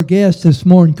Guest this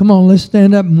morning. Come on, let's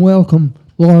stand up and welcome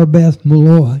Laura Beth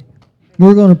Malloy.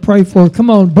 We're going to pray for her. Come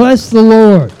on, bless the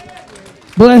Lord.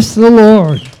 Bless the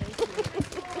Lord.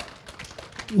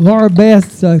 Laura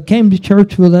Beth came to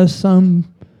church with us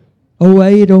some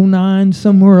 08, 09,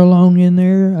 somewhere along in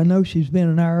there. I know she's been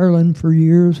in Ireland for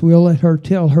years. We'll let her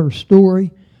tell her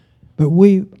story. But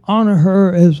we honor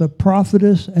her as a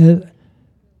prophetess in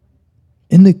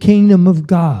the kingdom of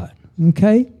God.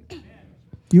 Okay?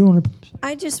 You want to...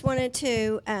 I just wanted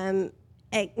to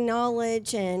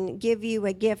acknowledge and give you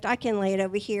a gift. I can lay it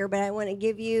over here, but I want to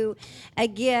give you a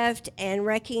gift and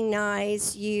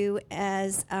recognize you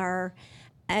as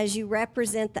you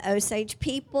represent the Osage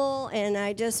people. And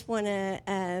I just want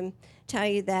to tell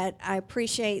you that I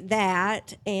appreciate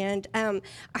that. And I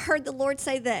heard the Lord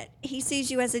say that He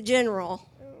sees you as a general.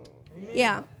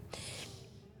 Yeah.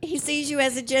 He sees you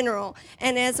as a general.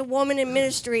 And as a woman in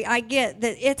ministry, I get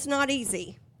that it's not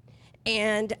easy.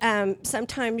 And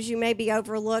sometimes you may be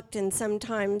overlooked, and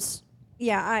sometimes,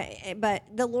 but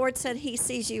the Lord said He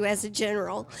sees you as a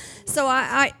general. So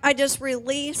I just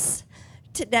release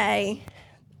today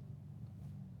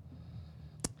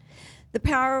the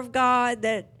power of God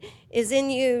that is in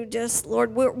you. Just,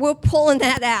 Lord, we're pulling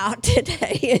that out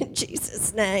today in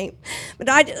Jesus' name. But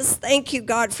I just thank you,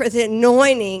 God, for the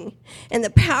anointing and the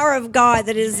power of God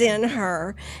that is in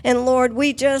her. And Lord,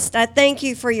 I thank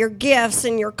you for your gifts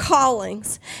and your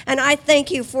callings. And I thank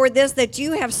you for this, that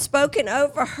you have spoken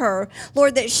over her,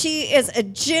 Lord, that she is a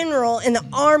general in the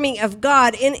army of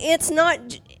God. And it's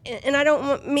not, and I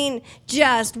don't mean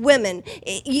just women.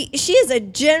 She is a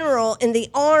general in the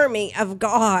army of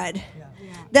God.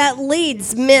 That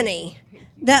leads many.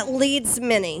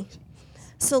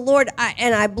 So, Lord,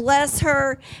 I bless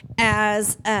her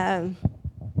as her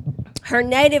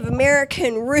Native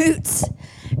American roots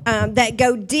that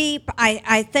go deep.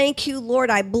 I thank you, Lord.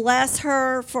 I bless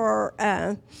her for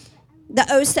the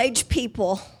Osage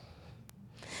people.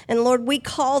 And, Lord, we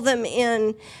call them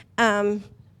in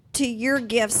to your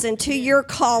gifts and to your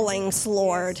callings,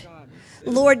 Lord.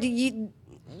 Lord,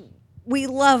 we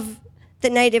love the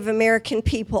Native American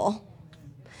people.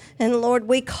 And Lord,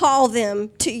 we call them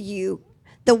to you,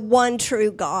 the one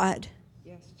true God.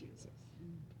 Yes, Jesus.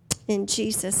 In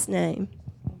Jesus' name.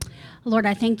 Lord,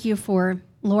 I thank you for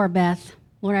Laura Beth.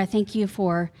 Lord, I thank you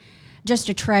for just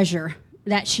a treasure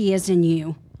that she is in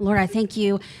you. Lord, I thank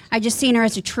you. I just seen her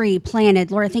as a tree planted.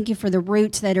 Lord, I thank you for the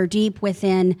roots that are deep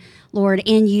within, Lord,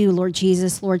 in you, Lord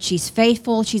Jesus. Lord, she's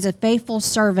faithful. She's a faithful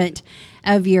servant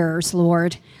of yours,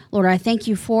 Lord. Lord, I thank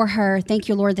you for her. Thank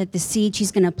you, Lord, that the seed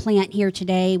she's going to plant here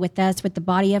today with us, with the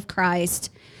body of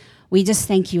Christ. We just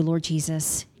thank you, Lord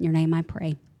Jesus. In your name I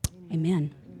pray.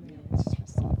 Amen.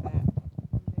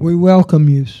 We welcome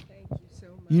you. Thank you so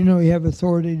much. You know you have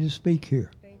authority to speak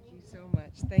here. Thank you so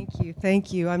much.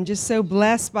 Thank you. I'm just so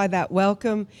blessed by that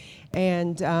welcome.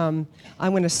 And I'm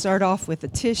going to start off with a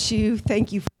tissue.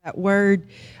 Thank you for that word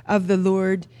of the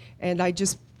Lord. And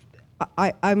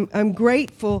I'm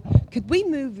grateful. Could we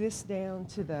move this down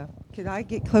to could I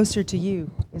get closer to you?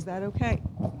 Is that okay?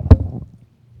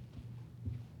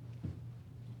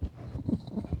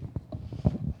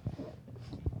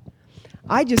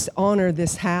 I just honor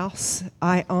this house.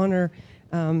 I honor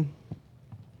the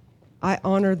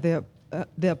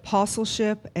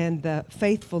apostleship and the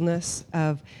faithfulness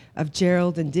of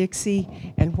Gerald and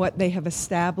Dixie and what they have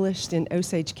established in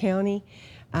Osage County.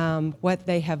 What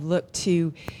they have looked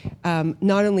to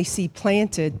not only see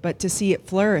planted, but to see it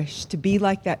flourish, to be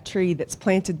like that tree that's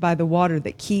planted by the water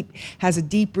that has a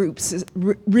deep root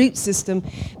system,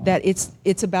 that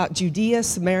it's about Judea,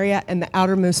 Samaria, and the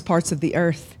outermost parts of the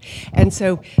earth. And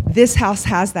so this house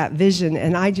has that vision,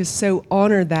 and I just so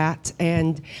honor that.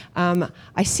 And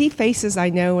I see faces I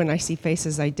know, and I see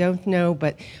faces I don't know,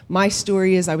 but my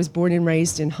story is I was born and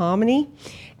raised in Hominy.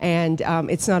 And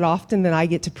it's not often that I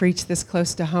get to preach this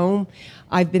close to home.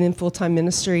 I've been in full-time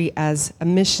ministry as a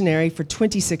missionary for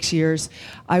 26 years.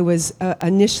 I was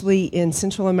initially in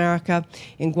Central America,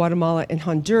 in Guatemala and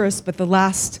Honduras, but the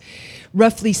last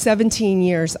roughly 17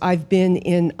 years I've been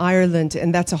in Ireland,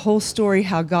 and that's a whole story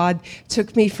how God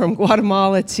took me from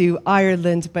Guatemala to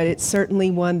Ireland, but it's certainly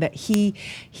one that He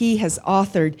has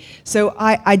authored. So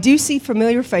I do see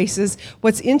familiar faces.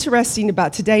 What's interesting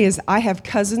about today is I have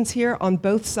cousins here on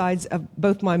both sides of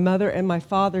both my mother and my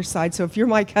father's side. So if you're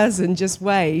my cousin, just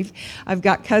wave. I've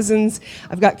got cousins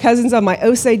on my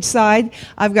Osage side.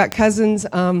 I've got cousins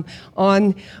on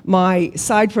my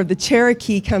side where the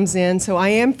Cherokee comes in. So I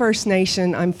am First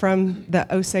Nation. I'm from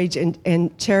the Osage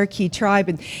and Cherokee tribe.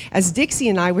 And as Dixie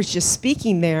and I was just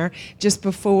speaking there just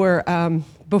before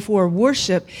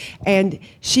worship, and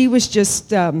she was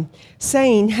just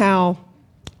saying how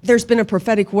there's been a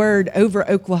prophetic word over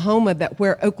Oklahoma that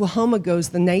where Oklahoma goes,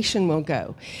 the nation will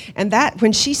go. And that,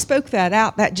 when she spoke that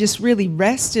out, that just really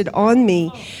rested on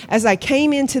me as I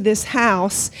came into this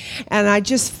house. And I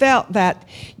just felt that,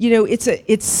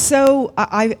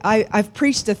 I've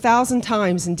preached 1,000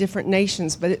 times in different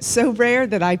nations, but it's so rare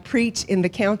that I preach in the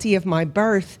county of my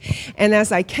birth. And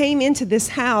as I came into this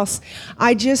house,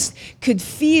 I just could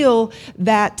feel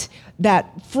that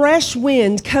fresh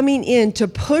wind coming in to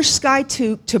push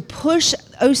to push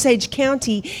Osage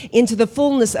County into the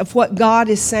fullness of what God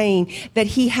is saying that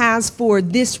He has for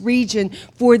this region,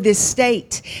 for this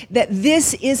state. That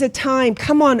this is a time,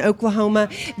 come on Oklahoma,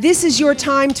 this is your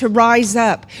time to rise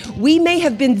up. We may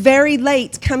have been very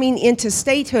late coming into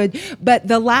statehood, but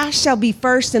the last shall be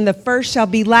first and the first shall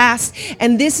be last.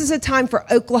 And this is a time for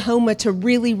Oklahoma to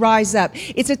really rise up.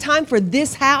 It's a time for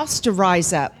this house to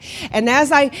rise up. And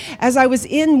as I was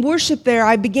in worship there,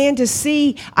 I began to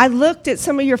see, I looked at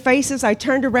some of your faces, I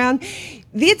turned around.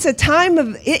 It's a time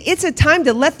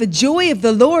to let the joy of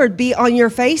the Lord be on your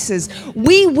faces.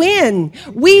 We win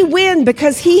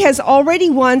because He has already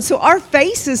won. So our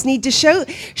faces need to show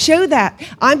that.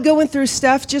 I'm going through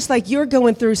stuff just like you're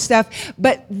going through stuff,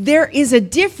 but there is a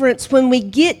difference when we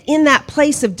get in that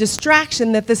place of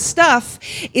distraction, that the stuff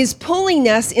is pulling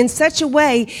us in such a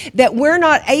way that we're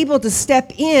not able to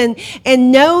step in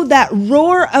and know that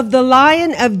roar of the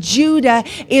Lion of Judah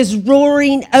is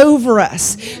roaring over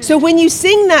us. So when you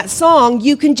sing that song,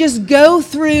 you can just go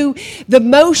through the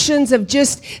motions of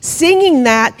just singing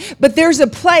that, but there's a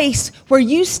place where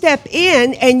you step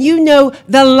in and you know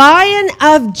the Lion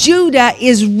of Judah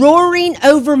is roaring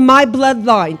over my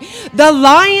bloodline. The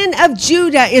Lion of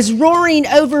Judah is roaring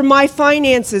over my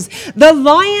finances. The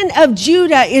Lion of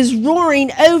Judah is roaring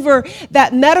over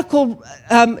that medical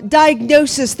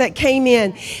diagnosis that came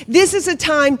in. This is a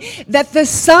time that the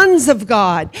sons of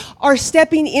God are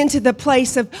stepping into the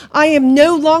place of, I am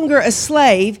no longer a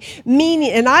slave,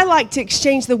 meaning, and I like to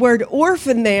exchange the word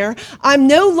orphan there. I'm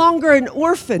no longer an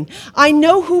orphan. I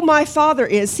know who my Father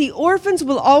is. See, orphans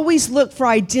will always look for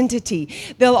identity.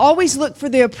 They'll always look for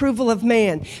the approval of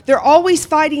man. They're always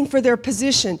fighting for their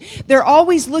position. They're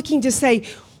always looking to say,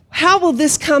 how will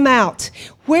this come out?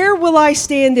 Where will I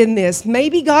stand in this?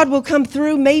 Maybe God will come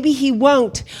through, maybe He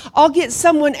won't. I'll get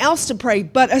someone else to pray.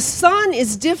 But a son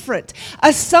is different.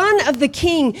 A son of the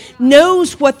King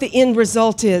knows what the end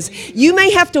result is. You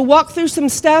may have to walk through some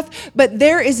stuff, but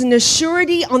there is an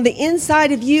assurity on the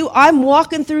inside of you. I'm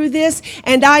walking through this,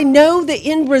 and I know the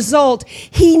end result.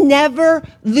 He never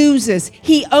loses.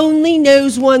 He only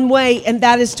knows one way, and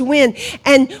that is to win.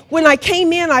 And when I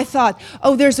came in, I thought,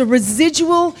 oh, there's a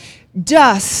residual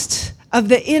dust of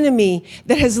the enemy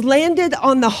that has landed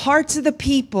on the hearts of the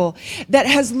people, that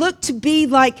has looked to be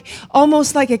like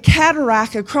almost like a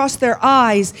cataract across their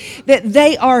eyes, that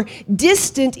they are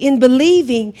distant in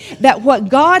believing that what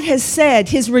God has said,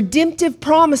 His redemptive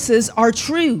promises, are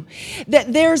true.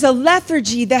 That there's a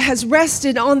lethargy that has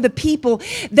rested on the people,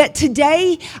 that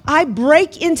today I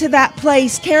break into that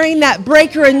place carrying that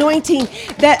breaker anointing,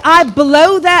 that I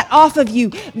blow that off of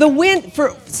you. The wind,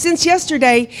 since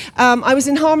yesterday, I was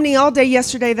in Hominy all day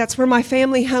yesterday. That's where my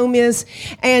family home is.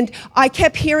 And I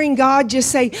kept hearing God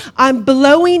just say, I'm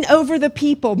blowing over the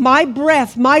people. My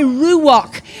breath, my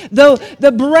ruach,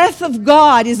 the breath of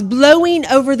God is blowing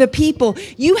over the people.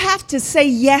 You have to say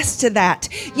yes to that.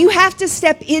 You have to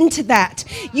step into that.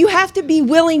 You have to be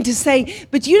willing to say,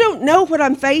 but you don't know what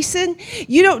I'm facing.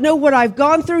 You don't know what I've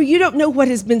gone through. You don't know what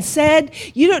has been said.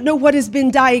 You don't know what has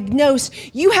been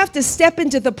diagnosed. You have to step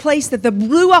into the place that the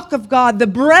ruach of God, the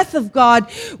breath of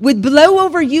God, would blow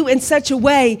over you in such a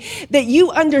way that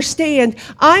you understand,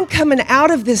 I'm coming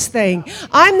out of this thing.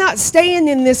 I'm not staying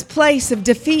in this place of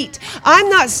defeat. I'm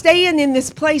not staying in this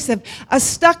place of a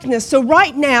stuckness. So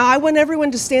right now, I want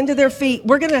everyone to stand to their feet.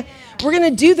 We're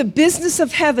gonna do the business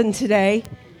of heaven today.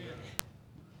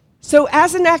 So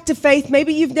as an act of faith,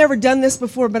 maybe you've never done this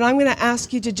before, but I'm going to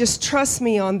ask you to just trust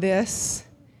me on this.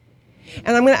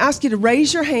 And I'm going to ask you to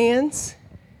raise your hands.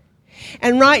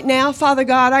 And right now, Father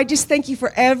God, I just thank you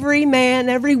for every man,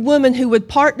 every woman who would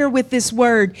partner with this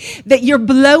word, that you're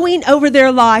blowing over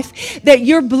their life, that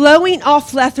you're blowing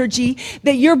off lethargy,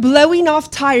 that you're blowing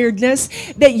off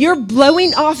tiredness, that you're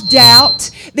blowing off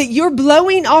doubt, that you're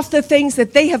blowing off the things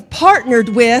that they have partnered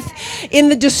with in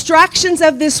the distractions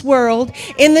of this world,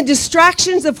 in the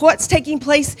distractions of what's taking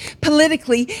place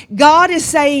politically. God is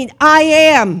saying, I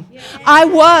am, I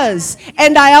was,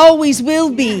 and I always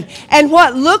will be. And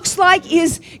what looks like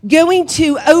is going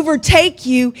to overtake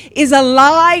you is a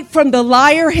lie from the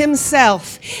liar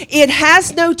himself. It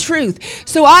has no truth.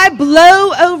 So I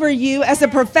blow over you as a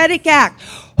prophetic act.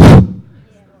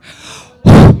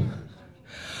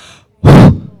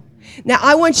 Now,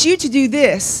 I want you to do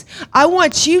this. I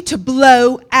want you to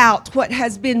blow out what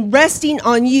has been resting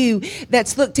on you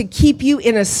that's looked to keep you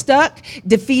in a stuck,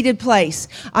 defeated place.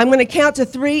 I'm going to count to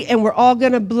 3, and we're all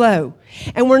going to blow.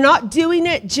 And we're not doing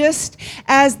it just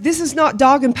as, this is not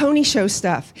dog and pony show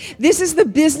stuff. This is the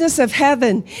business of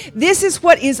heaven. This is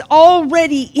what is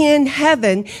already in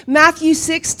heaven. Matthew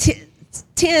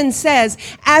 6:10 says,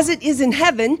 as it is in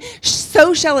heaven,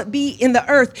 so shall it be in the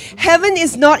earth. Heaven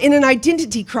is not in an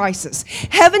identity crisis.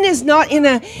 Heaven is not in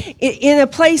a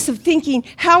place of thinking,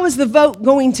 how is the vote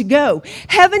going to go?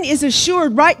 Heaven is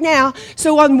assured right now.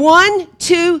 So on 1,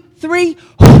 2, 3,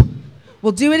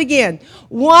 we'll do it again.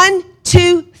 1,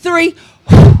 2, 3.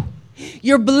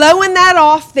 You're blowing that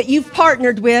off that you've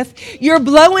partnered with. You're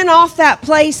blowing off that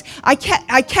place. I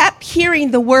kept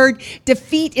hearing the word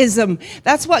defeatism.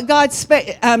 That's what God's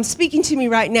speaking to me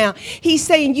right now. He's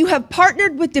saying you have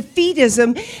partnered with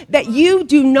defeatism, that you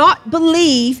do not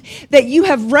believe, that you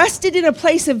have rested in a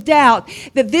place of doubt,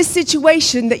 that this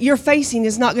situation that you're facing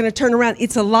is not going to turn around.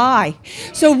 It's a lie.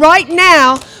 So right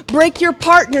now, break your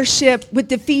partnership with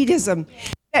defeatism.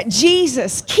 That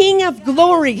Jesus, King of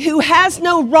glory, who has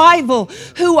no rival,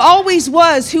 who always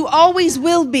was, who always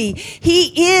will be,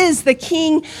 he is the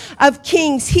King of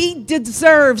kings. He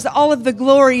deserves all of the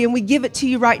glory, and we give it to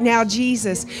you right now,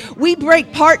 Jesus. We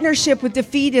break partnership with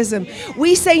defeatism.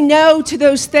 We say no to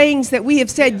those things that we have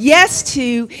said yes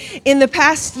to in the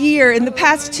past year, in the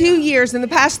past 2 years, in the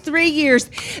past 3 years,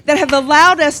 that have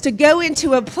allowed us to go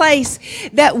into a place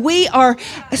that we are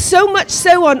so much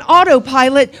so on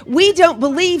autopilot, we don't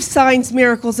believe signs,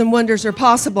 miracles, and wonders are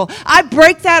possible. I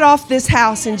break that off this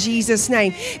house in Jesus'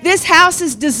 name. This house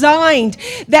is designed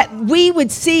that we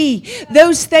would see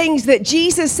those things that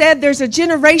Jesus said, there's a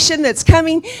generation that's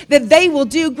coming that they will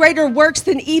do greater works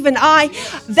than even I.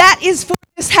 That is for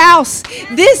this house.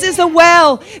 This is a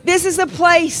well. This is a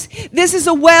place. This is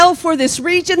a well for this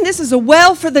region. This is a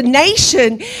well for the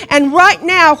nation. And right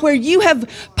now, where you have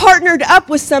partnered up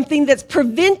with something that's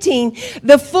preventing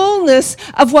the fullness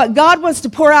of what God wants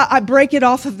to pour out, I break it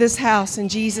off of this house in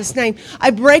Jesus' name.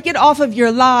 I break it off of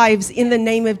your lives in the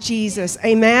name of Jesus.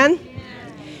 Amen?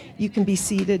 You can be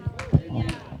seated.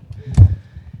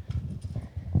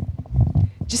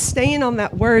 Just staying on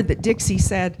that word that Dixie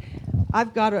said,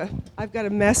 I've got a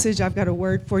message, I've got a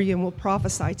word for you, and we'll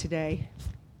prophesy today.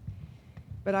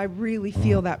 But I really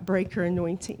feel that breaker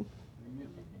anointing.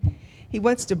 He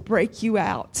wants to break you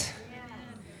out.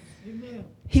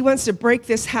 He wants to break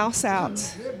this house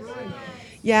out.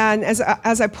 Yeah, and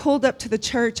as I pulled up to the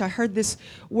church, I heard this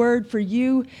word for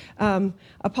you,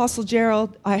 Apostle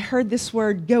Gerald. I heard this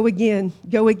word, go again,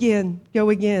 go again, go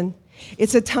again.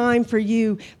 It's a time for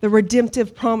you. The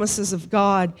redemptive promises of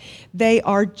God, they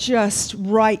are just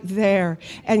right there.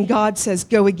 And God says,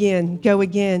 go again, go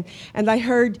again. And I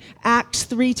heard Acts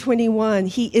 3:21.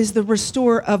 He is the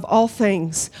restorer of all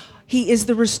things. He is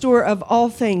the restorer of all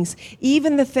things,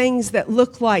 even the things that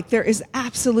look like there is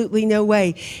absolutely no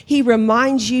way. He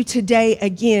reminds you today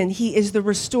again, he is the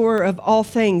restorer of all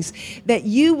things, that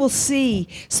you will see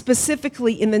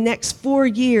specifically in the next 4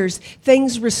 years,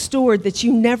 things restored that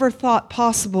you never thought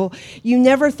possible. You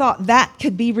never thought that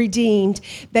could be redeemed,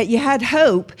 that you had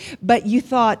hope, but you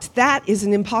thought that is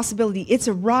an impossibility. It's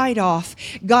a write-off.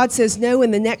 God says, no,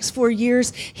 in the next 4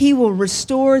 years, he will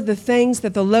restore the things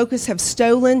that the locusts have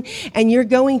stolen. And you're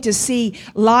going to see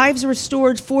lives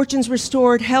restored, fortunes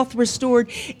restored, health restored.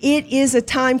 It is a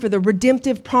time for the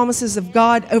redemptive promises of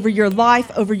God over your life,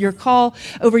 over your call,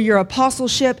 over your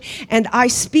apostleship. And I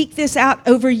speak this out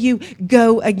over you.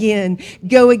 Go again.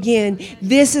 Go again.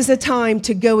 This is a time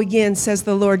to go again, says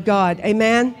the Lord God.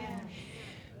 Amen.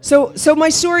 So my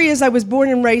story is I was born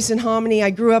and raised in Hominy.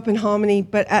 I grew up in Hominy,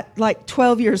 but at like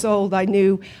 12 years old, I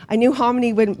knew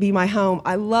Hominy wouldn't be my home.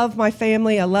 I love my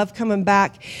family. I love coming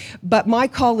back, but my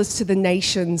call is to the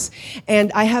nations,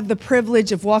 and I have the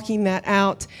privilege of walking that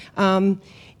out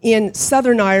in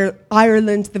southern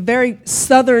Ireland, the very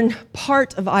southern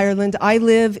part of Ireland. I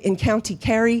live in County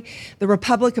Kerry. The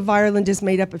Republic of Ireland is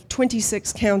made up of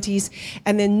 26 counties,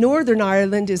 and then Northern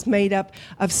Ireland is made up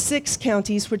of 6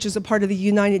 counties, which is a part of the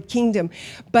United Kingdom.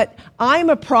 But I'm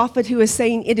a prophet who is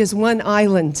saying it is one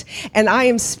island, and I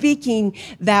am speaking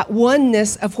that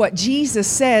oneness of what Jesus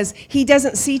says. He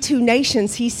doesn't see 2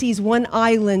 nations. He sees one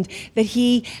island that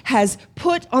he has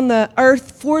put on the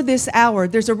earth for this hour.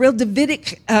 There's a real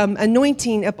Davidic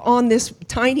anointing upon this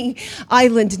tiny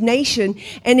island nation,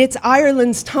 and it's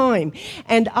Ireland's time.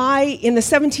 And I, in the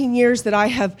 17 years that I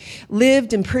have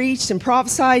lived and preached and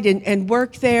prophesied and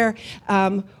worked there,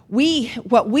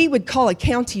 what we would call a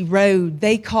county road,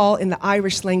 they call in the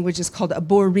Irish language is called a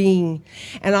boreen.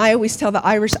 And I always tell the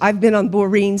Irish, I've been on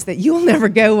boreens that you'll never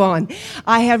go on.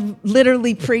 I have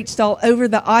literally preached all over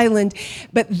the island,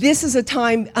 but this is a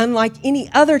time unlike any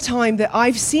other time that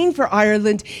I've seen for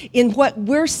Ireland in what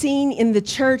we're seeing in the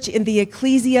church, in the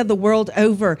ecclesia, the world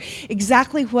over.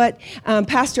 Exactly what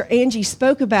Pastor Angie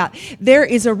spoke about. There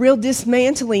is a real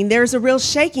dismantling. There's a real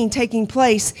shaking taking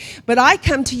place. But I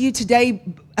come to you today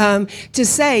to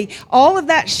say all of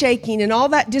that shaking and all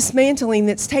that dismantling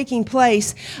that's taking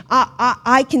place,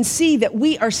 I can see that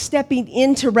we are stepping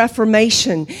into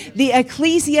reformation. The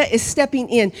ecclesia is stepping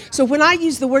in. So when I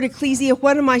use the word ecclesia,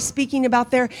 what am I speaking about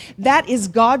there? That is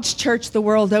God's church the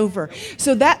world over.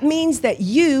 So that means that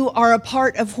you are a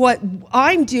part of what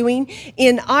I'm doing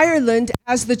in Ireland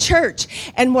as the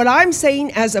church. And what I'm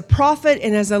saying as a prophet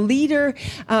and as a leader,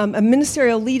 a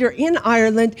ministerial leader in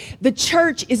Ireland, the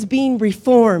church is being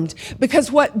reformed.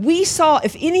 Because what we saw,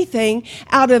 if anything,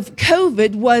 out of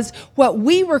COVID was what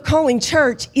we were calling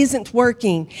church isn't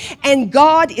working. And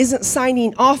God isn't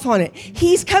signing off on it.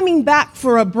 He's coming back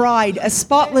for a bride, a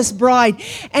spotless bride.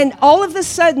 And all of a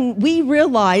sudden, we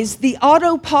realized the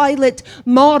autopilot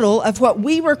model of what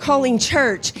we were calling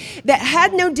church that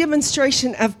had no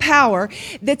demonstration of power,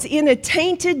 that's in a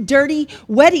tainted, dirty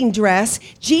wedding dress.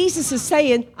 Jesus is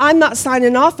saying, I'm not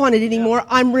signing off on it anymore.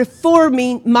 I'm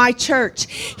reforming my church.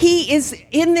 He is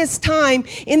in this time,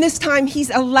 he's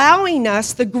allowing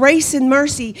us the grace and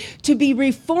mercy to be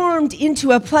reformed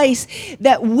into a place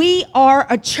that we are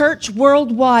a church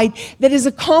worldwide that is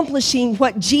accomplishing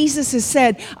what Jesus has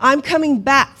said. I'm coming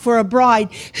back for a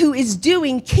bride who is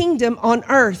doing kingdom on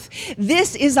earth.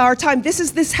 This is our time. This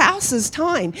is this house's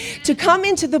time to come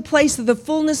into the place of the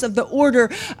fullness of the order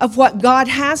of what God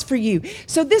has for you.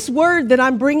 So this word that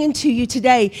I'm bringing to you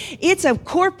today, it's a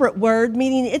corporate word,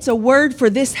 meaning it's a word for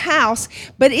this house,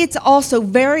 but it's also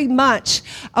very much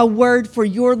a word for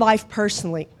your life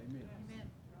personally.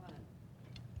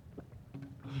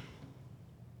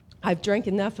 I've drank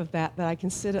enough of that I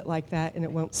can sit it like that and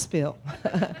it won't spill.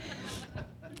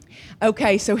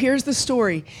 Okay, so here's the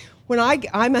story. When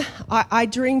I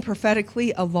dream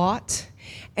prophetically a lot,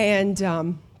 and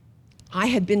I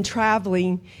had been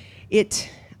traveling.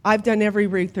 I've done every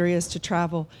route there is to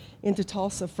travel into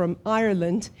Tulsa from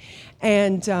Ireland,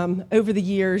 and over the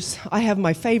years, I have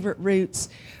my favorite routes.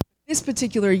 This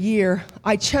particular year,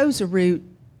 I chose a route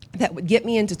that would get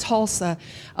me into Tulsa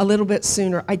a little bit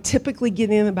sooner. I typically get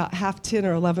in about 10:30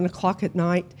 or 11 o'clock at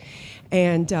night,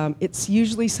 and it's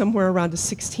usually somewhere around a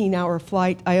 16-hour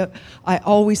flight. I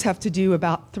always have to do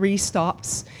about 3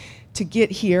 stops to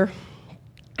get here.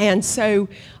 And so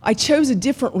I chose a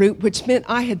different route, which meant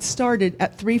I had started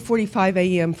at 3:45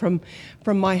 a.m. from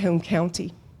my home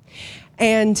county.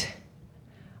 And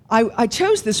I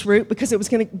chose this route because it was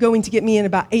going to get me in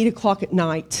about 8 o'clock at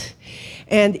night.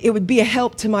 And it would be a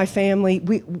help to my family.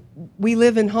 We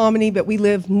live in Hominy, but we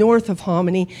live north of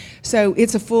Hominy, so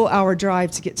it's a full hour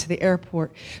drive to get to the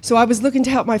airport. So I was looking to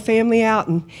help my family out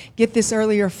and get this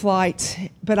earlier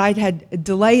flight, but I'd had a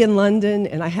delay in London,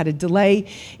 and I had a delay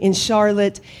in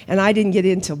Charlotte, and I didn't get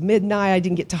in till midnight. I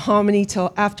didn't get to Hominy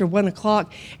till after 1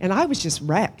 o'clock, and I was just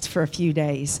wrecked for a few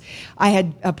days. I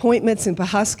had appointments in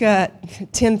Pawhuska at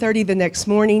 10:30 the next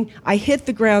morning. I hit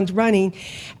the ground running,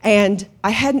 and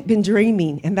I hadn't been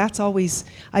dreaming, and that's always,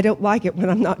 I don't like it when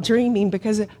I'm not dreaming,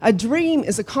 because a dream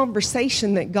is a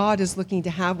conversation that God is looking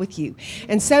to have with you.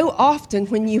 And so often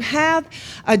when you have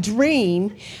a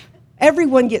dream,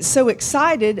 everyone gets so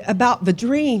excited about the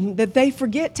dream that they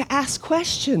forget to ask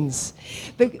questions.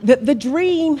 The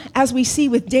dream, as we see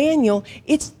with Daniel,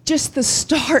 it's just the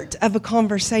start of a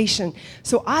conversation.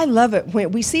 So I love it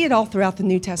when we see it all throughout the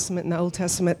New Testament and the Old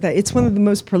Testament, that it's one of the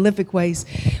most prolific ways,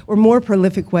 or more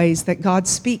prolific ways, that God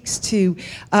speaks to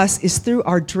us is through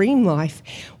our dream life.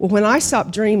 Well, when I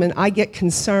stop dreaming, I get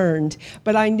concerned,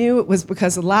 but I knew it was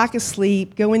because of lack of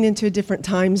sleep, going into a different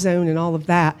time zone and all of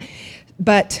that.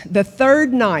 But the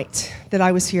third night that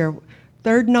I was here,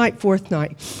 fourth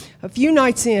night, a few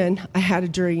nights in, I had a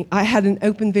dream. I had an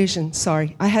open vision.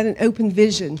 I had an open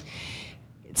vision.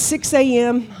 It's 6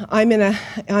 a.m. I'm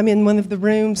in one of the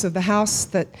rooms of the house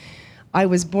that I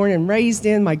was born and raised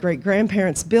in. My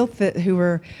great-grandparents built it, who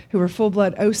were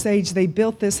full-blood Osage. They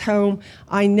built this home.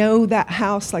 I know that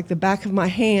house like the back of my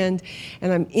hand,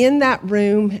 and I'm in that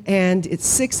room, and it's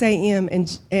 6 a.m.,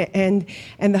 and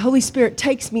the Holy Spirit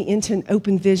takes me into an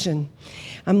open vision.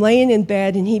 I'm laying in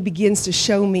bed, and he begins to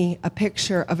show me a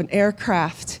picture of an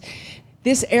aircraft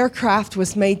This aircraft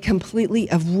was made completely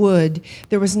of wood.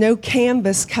 There was no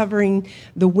canvas covering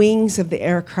the wings of the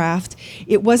aircraft.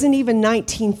 It wasn't even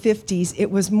 1950s.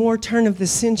 It was more turn of the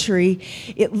century.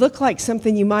 It looked like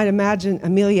something you might imagine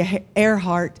Amelia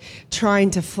Earhart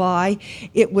trying to fly.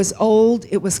 It was old,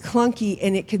 it was clunky,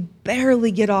 and it could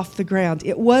barely get off the ground.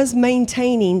 It was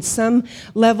maintaining some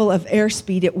level of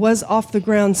airspeed. It was off the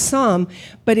ground some,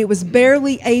 but it was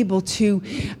barely able to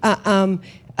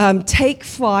take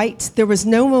flight. There was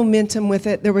no momentum with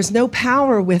it. There was no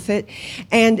power with it.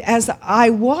 And as I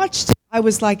watched it, I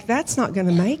was like, that's not going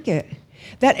to make it.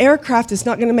 That aircraft is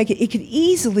not going to make it. It could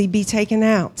easily be taken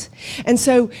out. And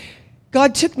so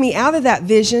God took me out of that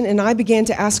vision, and I began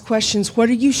to ask questions. What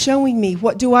are you showing me?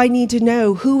 What do I need to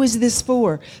know? Who is this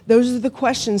for? Those are the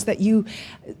questions that you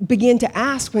begin to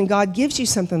ask when God gives you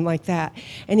something like that.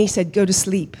 And he said, go to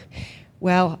sleep.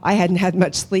 Well, I hadn't had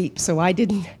much sleep, so I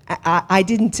didn't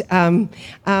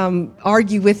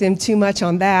argue with him too much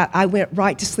on that. I went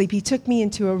right to sleep. He took me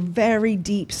into a very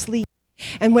deep sleep.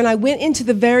 And when I went into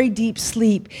the very deep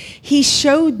sleep, he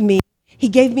showed me, he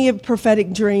gave me a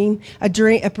prophetic dream. A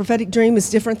prophetic dream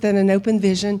is different than an open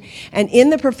vision. And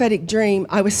in the prophetic dream,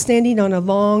 I was standing on a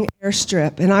long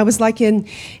airstrip, and I was like in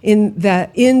the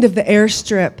end of the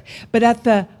airstrip. But at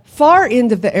the far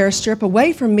end of the airstrip,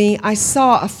 away from me, I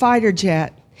saw a fighter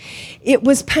jet. It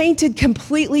was painted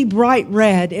completely bright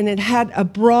red, and it had a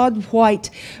broad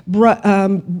white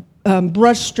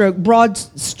brushstroke, broad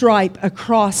stripe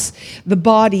across the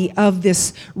body of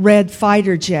this red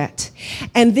fighter jet.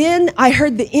 And then I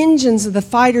heard the engines of the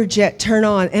fighter jet turn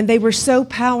on, and they were so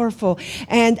powerful,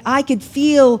 and I could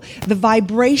feel the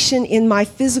vibration in my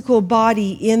physical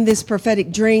body in this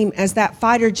prophetic dream as that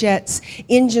fighter jet's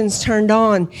engines turned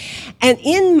on. And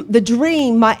in the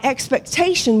dream, my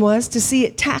expectation was to see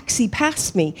it taxi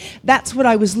past me. That's what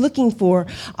I was looking for.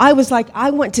 I was like,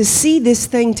 I want to see this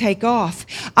thing take off.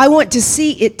 I want to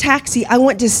see it taxi. I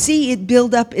want to see it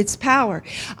build up its power.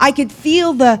 I could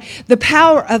feel the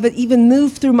power of it even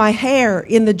move through my hair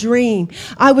in the dream.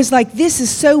 I was like, this is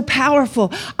so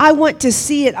powerful. I want to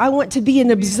see it. I want to be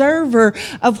an observer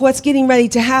of what's getting ready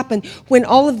to happen, when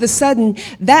all of a sudden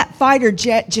that fighter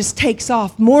jet just takes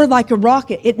off more like a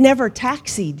rocket. It never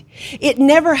taxied. It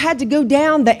never had to go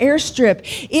down the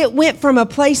airstrip. It went from a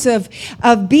place of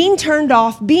being turned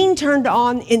off, being turned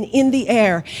on, and in the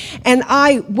air. And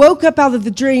I woke up out of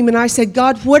the dream and I said,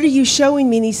 God, what are you showing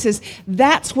me? And he says,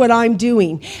 that's what I'm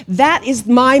doing. That is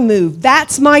my move.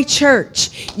 That's my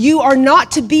church. You are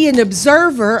not to be an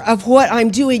observer of what I'm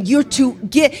doing.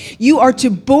 You are to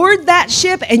board that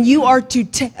ship, and you are to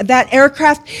that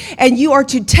aircraft, and you are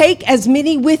to take as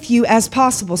many with you as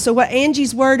possible. So what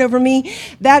Angie's word over me,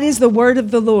 that is the word of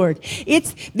the Lord.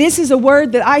 This is a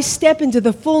word that I step into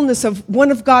the fullness of one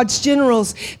of God's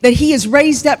generals that he has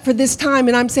raised up for this time.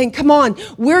 And I'm saying, come on,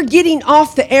 we're getting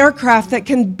off the aircraft that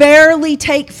can barely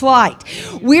take flight.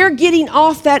 We're getting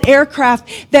off that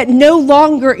aircraft that no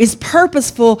longer is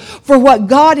purposeful for what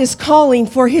God is calling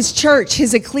for his church,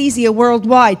 his ecclesia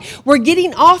worldwide. We're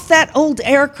getting off that old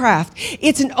aircraft.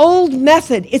 It's an old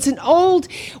method. It's an old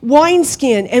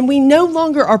wineskin, and we no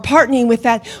longer are partnering with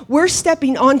that. We're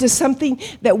stepping onto something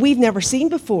that we've never seen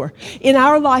before in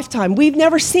our lifetime. We've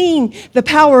never seen the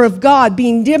power of God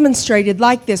being demonstrated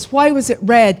like this. Why was it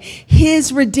red?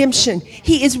 His redemption.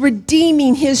 He is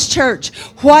redeeming his church.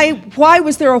 Why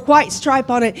was there a white stripe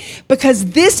on it?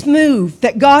 Because this move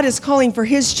that God is calling for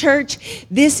his church,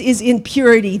 this is in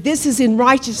purity. This is in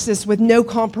righteousness with no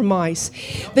compromise.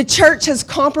 The church has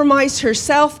compromised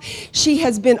herself. She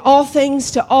has been all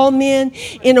things to all men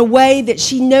in a way that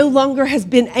she no longer has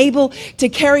been able to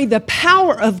carry the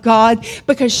power of God,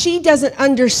 because she doesn't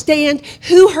understand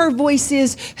who her voice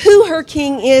is, who her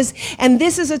king is. And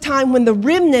this is a time when the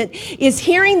remnant is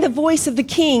hearing the voice of the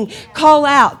king call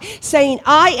out, saying,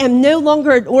 I am no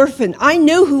longer an orphan. I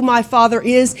know who my father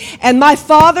is, and my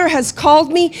father has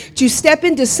called me to step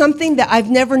into something that I've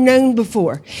never known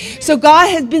before. So God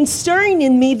has been stirring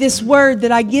in me this word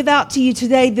that I give out to you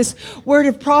today, this word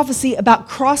of prophecy about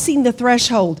crossing the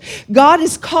threshold. God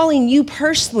is calling you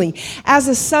personally as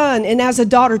a son and as a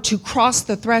daughter to cross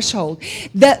the threshold.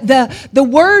 The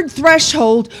word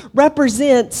threshold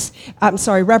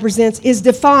is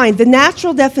defined. The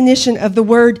natural definition of the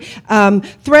word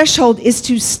threshold is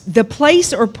to the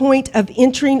place or point of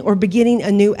entering or beginning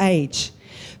a new age.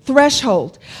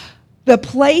 Threshold, the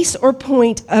place or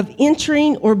point of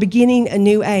entering or beginning a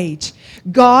new age.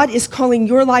 God is calling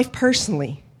your life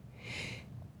personally.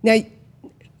 Now,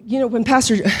 you know,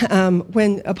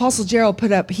 when Apostle Gerald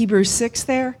put up Hebrews 6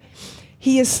 there,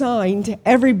 he assigned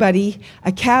everybody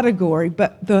a category,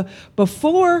 but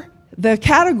before the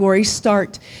categories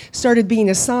started being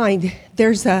assigned,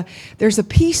 there's a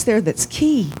piece there that's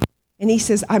key. And he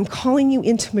says, I'm calling you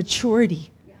into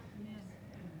maturity.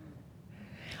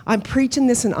 I'm preaching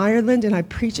this in Ireland, and I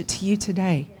preach it to you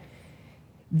today.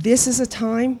 This is a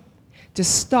time to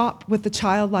stop with the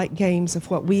childlike games of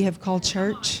what we have called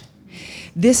church.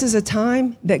 This is a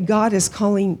time that God is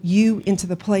calling you into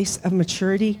the place of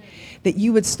maturity, that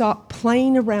you would stop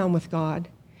playing around with God,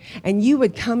 and you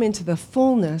would come into the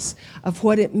fullness of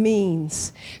what it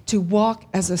means to walk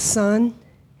as a son,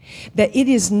 that it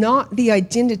is not the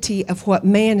identity of what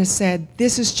man has said.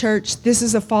 This is church, this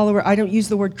is a follower. I don't use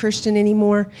the word Christian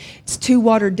anymore. It's too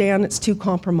watered down, it's too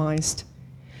compromised.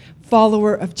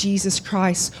 Follower of Jesus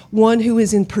Christ, one who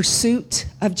is in pursuit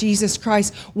of Jesus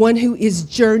Christ, one who is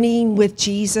journeying with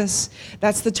Jesus.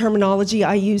 That's the terminology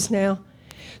I use now.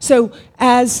 So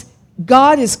as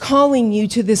God is calling you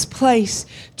to this place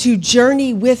to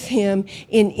journey with him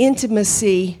in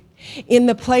intimacy, in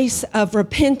the place of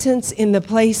repentance, in the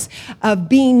place of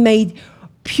being made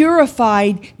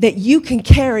purified, that you can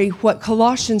carry what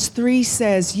Colossians 3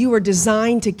 says, you are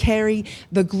designed to carry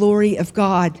the glory of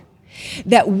God.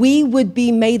 That we would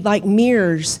be made like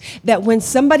mirrors, that when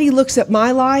somebody looks at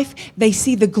my life, they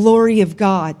see the glory of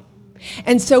God.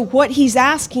 And so what he's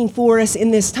asking for us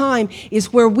in this time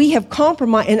is where we have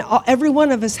compromised, and every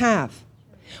one of us have.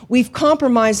 We've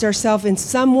compromised ourselves in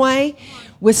some way,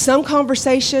 with some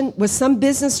conversation, with some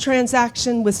business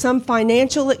transaction, with some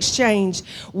financial exchange.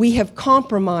 We have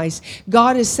compromised.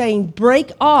 God is saying,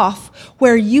 break off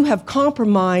where you have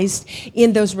compromised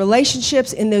in those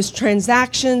relationships, in those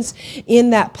transactions,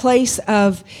 in that place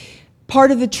of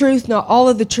part of the truth, not all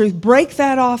of the truth. Break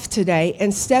that off today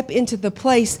and step into the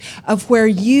place of where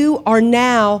you are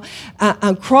now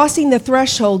crossing the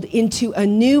threshold into a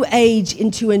new age,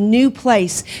 into a new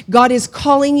place. God is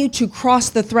calling you to cross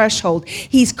the threshold.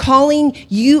 He's calling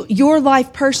you, your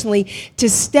life personally, to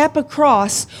step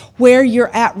across where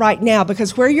you're at right now,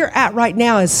 because where you're at right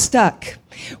now is stuck.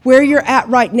 Where you're at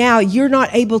right now, you're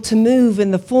not able to move in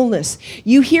the fullness.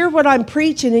 You hear what I'm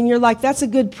preaching and you're like, that's a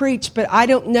good preach, but I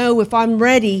don't know if I'm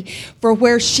ready for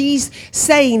where she's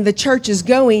saying the church is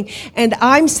going. And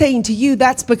I'm saying to you,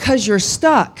 that's because you're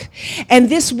stuck. And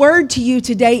this word to you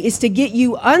today is to get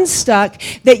you unstuck,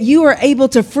 that you are able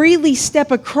to freely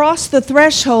step across the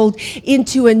threshold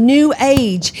into a new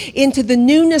age, into the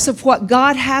newness of what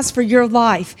God has for your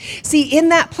life. See, in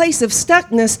that place of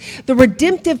stuckness, the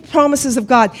redemptive promises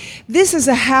of God. This is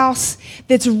a house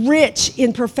that's rich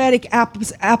in prophetic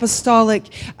apostolic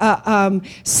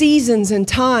seasons and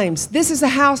times. This is a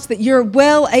house that you're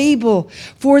well able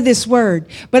for this word.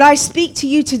 But I speak to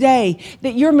you today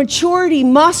that your maturity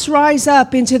must rise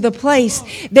up into the place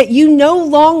that you no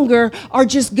longer are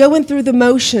just going through the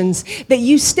motions, that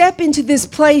you step into this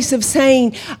place of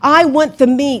saying, I want the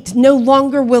meat, no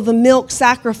longer will the milk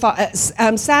satisfy,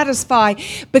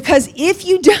 because if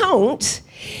you don't,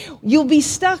 you'll be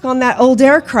stuck on that old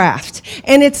aircraft,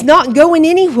 and it's not going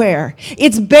anywhere.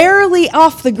 It's barely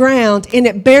off the ground, and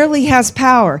it barely has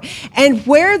power. And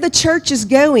where the church is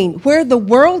going, where the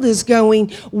world is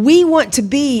going, we want to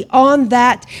be on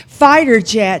that fighter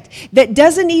jet that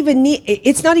doesn't even need,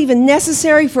 it's not even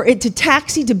necessary for it to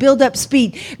taxi to build up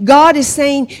speed. God is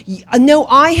saying, no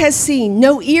eye has seen,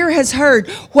 no ear has heard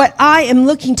what I am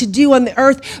looking to do on the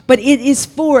earth, but it is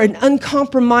for an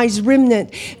uncompromised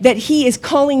remnant that he is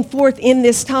calling forth in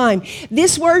this time.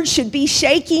 This word should be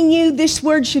shaking you. This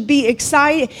word should be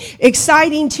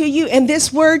exciting to you. And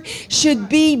this word should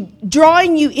be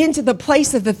drawing you into the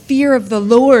place of the fear of the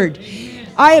Lord.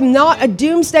 I am not a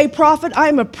doomsday prophet. I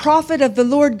am a prophet of the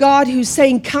Lord God who's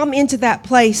saying, come into that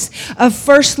place of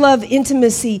first love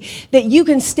intimacy, that you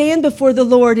can stand before the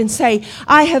Lord and say,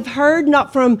 I have heard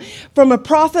not from a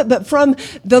prophet, but from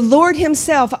the Lord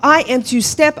himself. I am to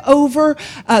step over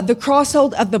the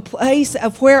crossroad of the place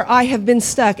of where I have been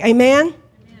stuck. Amen?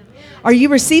 Are you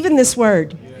receiving this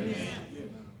word?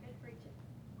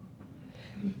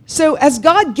 So as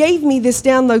God gave me this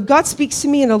download, God speaks to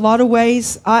me in a lot of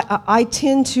ways. I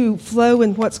tend to flow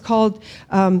in what's called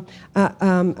a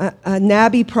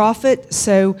Nabi prophet.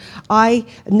 So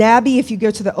Nabi, if you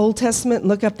go to the Old Testament and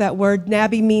look up that word,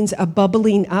 Nabi means a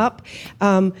bubbling up.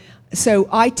 So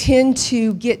I tend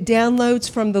to get downloads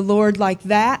from the Lord like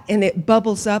that, and it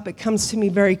bubbles up. It comes to me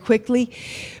very quickly.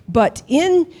 But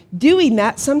in doing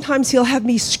that, sometimes he'll have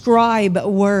me scribe a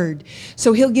word.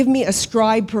 So he'll give me a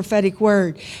scribe prophetic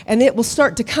word, and it will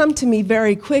start to come to me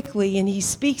very quickly, and he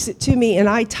speaks it to me, and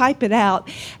I type it out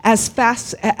as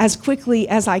quickly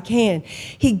as I can.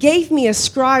 He gave me a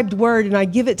scribed word, and I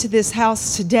give it to this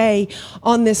house today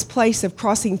on this place of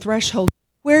crossing threshold.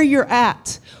 Where you're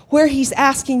at, where he's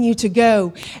asking you to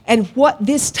go, and why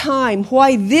this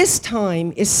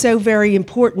time is so very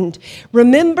important.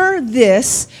 Remember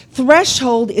this,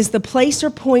 threshold is the place or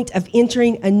point of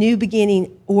entering a new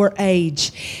beginning or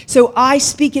age. So I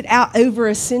speak it out over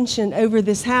Ascension, over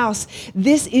this house.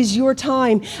 This is your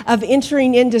time of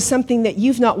entering into something that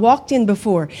you've not walked in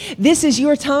before. This is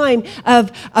your time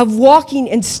of walking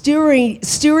and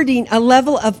stewarding a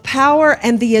level of power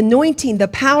and the anointing, the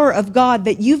power of God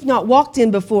that you've not walked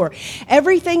in before.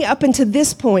 Everything up until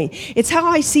this point, it's how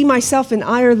I see myself in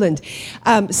Ireland.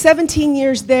 17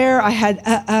 years there, I had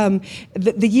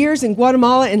the years in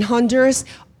Guatemala and Honduras.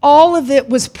 All of it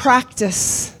was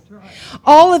practice.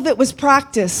 All of it was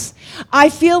practice. I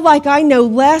feel like I know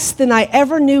less than I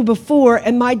ever knew before,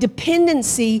 and my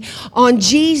dependency on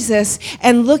Jesus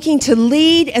and looking to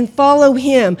lead and follow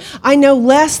him, I know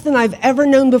less than I've ever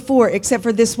known before, except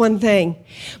for this one thing.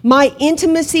 My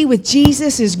intimacy with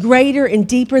Jesus is greater and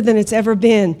deeper than it's ever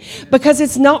been, because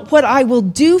it's not what I will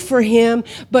do for him,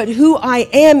 but who I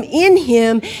am in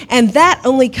him, and that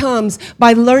only comes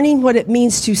by learning what it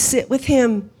means to sit with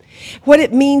him, what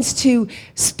it means to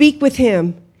speak with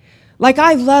him. Like,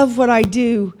 I love what I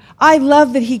do. I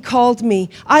love that he called me.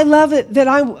 I love it that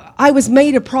I was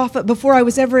made a prophet before I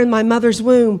was ever in my mother's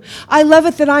womb. I love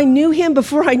it that I knew him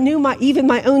before I knew even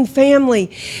my own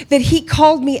family, that he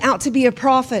called me out to be a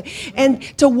prophet. And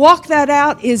to walk that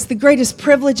out is the greatest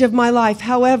privilege of my life.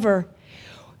 However,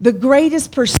 the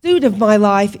greatest pursuit of my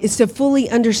life is to fully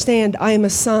understand I am a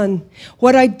son.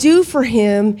 What I do for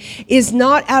him is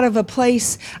not out of a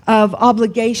place of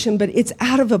obligation, but it's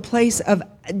out of a place of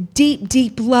deep,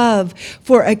 deep love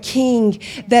for a king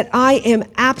that I am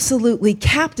absolutely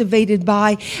captivated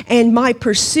by. And my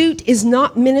pursuit is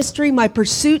not ministry. My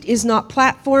pursuit is not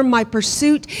platform. My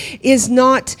pursuit is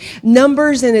not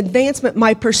numbers and advancement.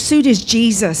 My pursuit is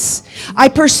Jesus. I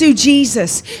pursue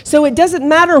Jesus. So it doesn't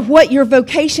matter what your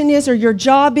vocation is or your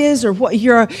job is or what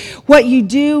you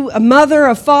do, a mother,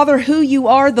 a father, who you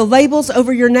are, the labels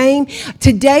over your name.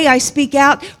 Today I speak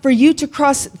out for you to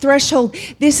cross threshold.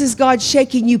 This is God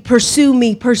shaking you. Pursue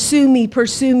me, pursue me,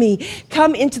 pursue me.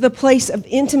 Come into the place of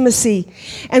intimacy.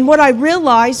 And what I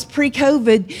realized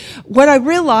pre-COVID,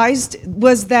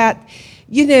 was that,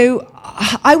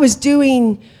 I was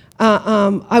doing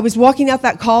I was walking out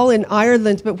that call in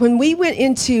Ireland, but when we went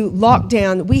into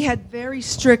lockdown, we had very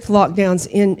strict lockdowns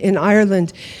in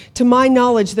Ireland. To my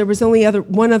knowledge, there was only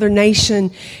one other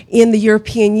nation in the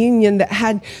European Union that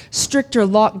had stricter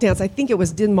lockdowns. I think it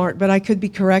was Denmark, but I could be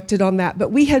corrected on that.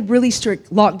 But we had really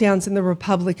strict lockdowns in the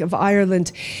Republic of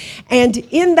Ireland. And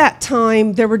in that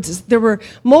time, there were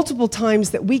multiple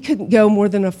times that we couldn't go more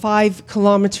than a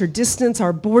 5-kilometer distance.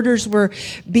 Our borders were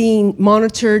being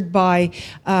monitored by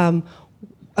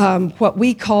what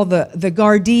we call the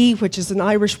Gardaí, which is an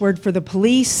Irish word for the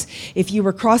police. If you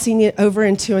were crossing it over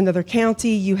into another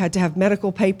county, you had to have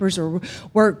medical papers or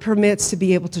work permits to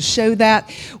be able to show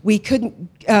that. We couldn't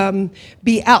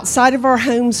be outside of our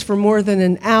homes for more than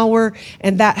an hour,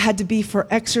 and that had to be for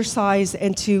exercise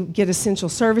and to get essential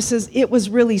services. It was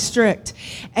really strict.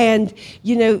 And,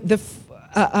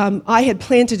 I had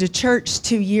planted a church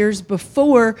 2 years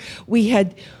before we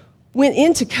had went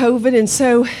into COVID, and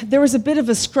so there was a bit of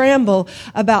a scramble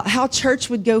about how church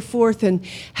would go forth and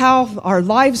how our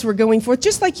lives were going forth,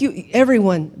 just like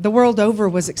everyone the world over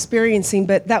was experiencing.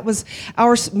 But that was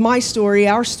our story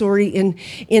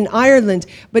in Ireland.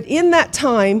 But in that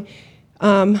time,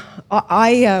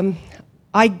 I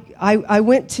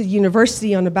went to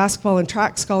university on a basketball and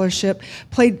track scholarship,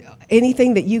 played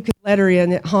anything that you could letter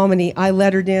in at Hominy, I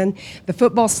lettered in. The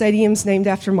football stadium's named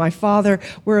after my father.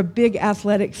 We're a big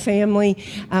athletic family.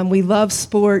 We love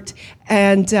sport.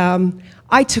 And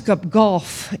I took up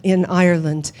golf in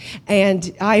Ireland.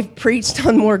 And I've preached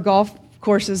on more golf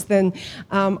courses than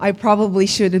I probably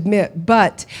should admit.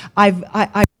 But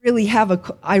I really have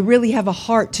a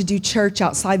heart to do church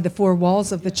outside the four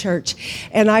walls of the church.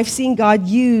 And I've seen God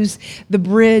use the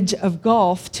bridge of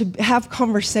golf to have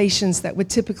conversations that would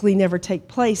typically never take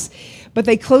place. But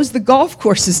they closed the golf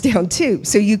courses down too.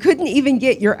 So you couldn't even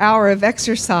get your hour of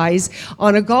exercise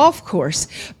on a golf course.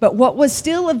 But what was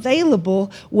still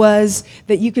available was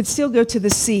that you could still go to the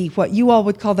sea. What you all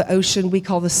would call the ocean, we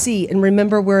call the sea. And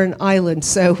remember, we're an island,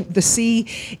 so the sea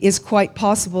is quite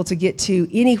possible to get to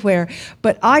anywhere.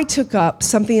 But I took up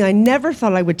something I never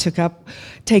thought I would take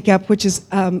up, which is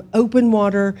open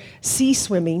water sea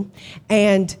swimming.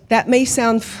 And that may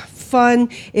sound fun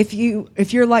if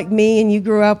you're like me and you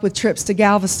grew up with trips to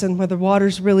Galveston where the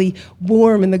water's really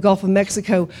warm in the Gulf of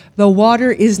Mexico. The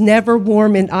water is never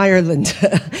warm in Ireland.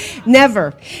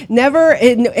 Never.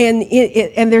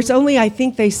 And there's only, I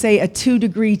think they say, a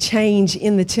 2-degree change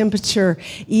in the temperature.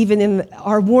 Even in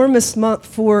our warmest month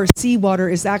for seawater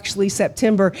is actually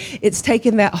September. It's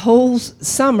taken that whole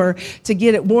summer to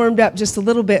get it warmed up just a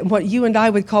little bit. And what you and I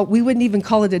would call, we wouldn't even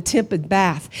call it a tepid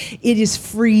bath. It is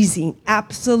freezing,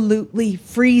 absolutely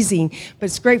freezing. But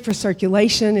it's great for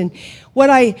circulation. And what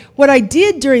I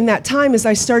did during that time is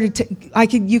I started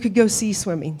to, you could go sea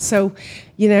swimming. So,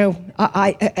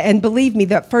 and believe me,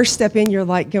 that first step in, you're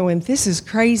like going, this is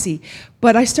crazy.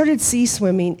 But I started sea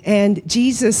swimming, and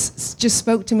Jesus just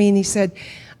spoke to me, and he said,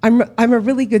 I'm a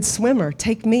really good swimmer.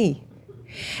 Take me.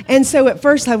 And so at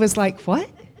first I was like, what?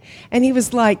 And he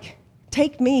was like,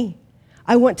 take me.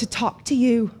 I want to talk to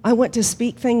you. I want to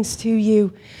speak things to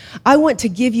you. I want to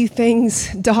give you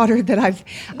things, daughter, that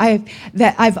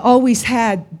I've always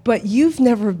had, but you've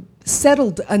never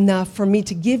settled enough for me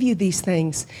to give you these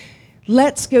things.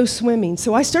 Let's go swimming.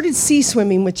 So I started sea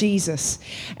swimming with Jesus,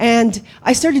 and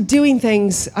I started doing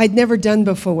things I'd never done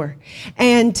before.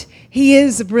 And he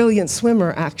is a brilliant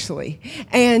swimmer, actually.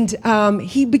 And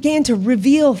he began to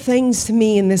reveal things to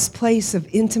me in this place of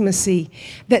intimacy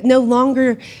that no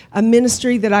longer a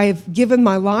ministry that I have given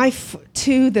my life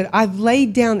to, that I've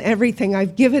laid down everything.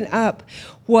 I've given up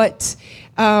what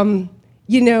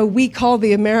we call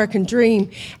the American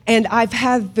dream, and I've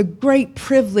had the great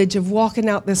privilege of walking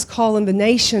out this call in the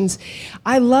nations.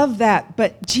 I love that,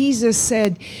 but Jesus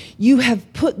said, you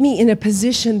have put me in a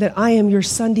position that I am your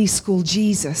Sunday school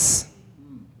Jesus.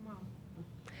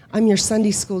 I'm your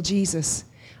Sunday school Jesus.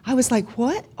 I was like,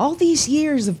 what? All these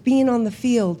years of being on the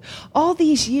field, all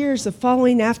these years of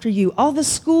following after you, all the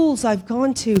schools I've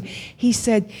gone to. He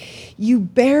said, you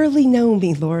barely know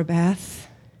me, Lora Beth.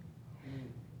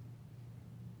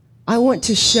 I want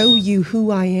to show you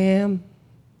who I am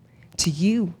to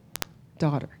you,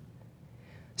 daughter.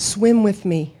 Swim with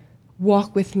me.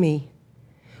 Walk with me.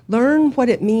 Learn what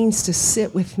it means to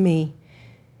sit with me.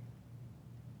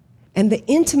 And the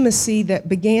intimacy that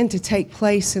began to take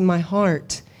place in my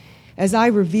heart as I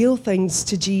reveal things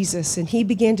to Jesus, and he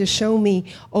began to show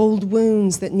me old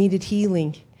wounds that needed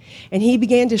healing. And he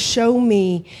began to show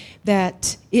me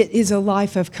that it is a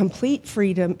life of complete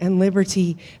freedom and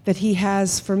liberty that he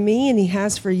has for me and he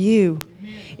has for you.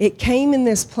 Amen. It came in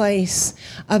this place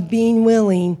of being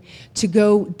willing to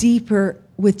go deeper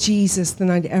with Jesus than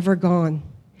I'd ever gone.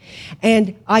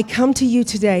 And I come to you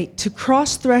today to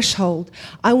cross threshold.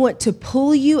 I want to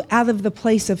pull you out of the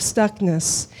place of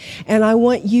stuckness, and I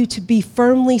want you to be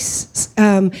firmly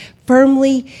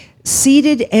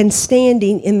seated and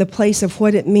standing in the place of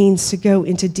what it means to go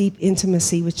into deep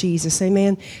intimacy with Jesus.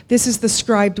 Amen. This is the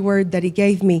scribed word that he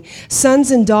gave me. Sons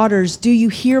and daughters, do you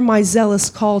hear my zealous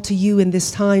call to you in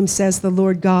this time, says the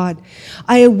Lord God.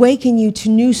 I awaken you to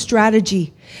new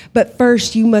strategy. But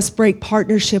first, you must break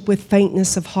partnership with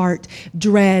faintness of heart,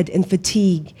 dread, and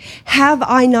fatigue. Have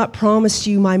I not promised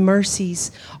you my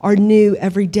mercies are new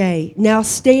every day? Now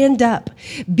stand up,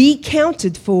 be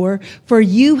counted for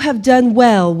you have done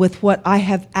well with what I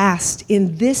have asked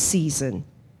in this season.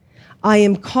 I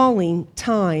am calling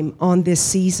time on this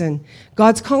season.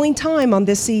 God's calling time on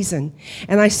this season.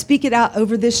 And I speak it out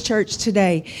over this church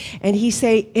today. And he's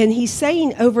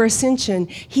saying over Ascension,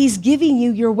 he's giving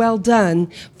you your well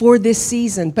done for this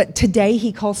season. But today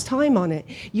he calls time on it.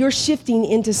 You're shifting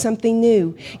into something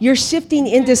new. You're shifting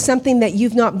into something that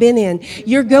you've not been in.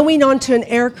 You're going onto an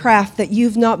aircraft that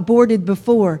you've not boarded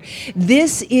before.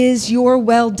 This is your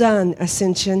well done,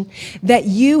 Ascension, that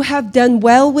you have done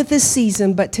well with this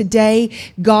season, but today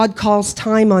God calls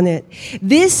time on it.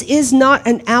 This is not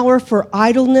an hour for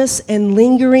idleness and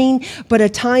lingering, but a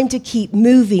time to keep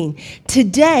moving.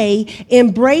 Today,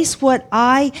 embrace what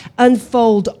I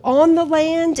unfold on the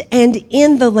land and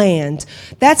in the land.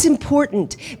 That's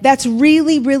important. That's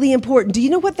really, really important. Do you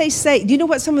know what they say? Do you know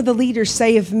what some of the leaders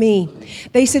say of me?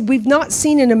 They said, we've not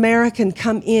seen an American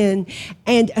come in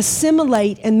and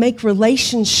assimilate and make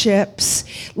relationships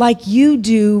like you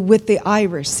do with the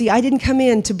Irish. See, I didn't come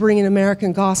in to bring an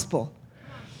American gospel.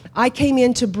 I came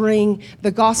in to bring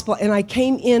the gospel, and I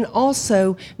came in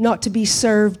also not to be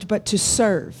served, but to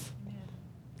serve.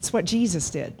 That's what Jesus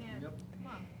did.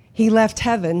 He left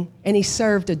heaven, and he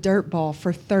served a dirtball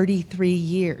for 33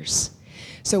 years.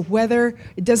 So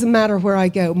it doesn't matter where I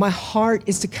go, my heart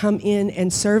is to come in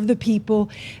and serve the people.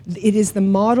 It is the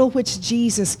model which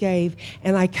Jesus gave,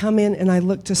 and I come in and I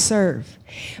look to serve.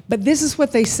 But this is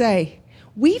what they say.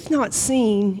 We've not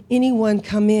seen anyone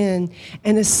come in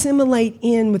and assimilate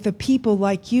in with the people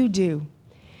like you do.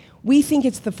 we think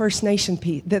it's the First Nation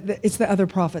piece. It's the other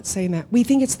prophets saying that. We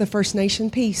think it's the First Nation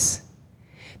piece,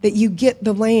 that you get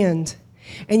the land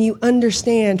and you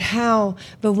understand how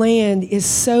the land is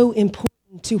so important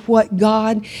to what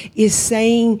God is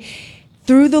saying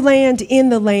through the land, in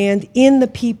the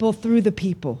people, through the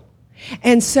people.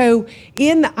 And so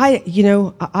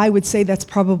I would say that's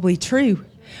probably true.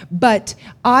 But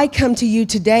I come to you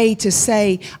today to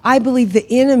say, I believe the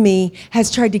enemy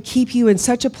has tried to keep you in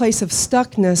such a place of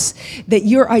stuckness that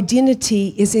your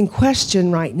identity is in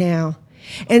question right now.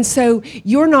 And so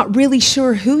you're not really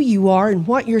sure who you are and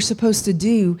what you're supposed to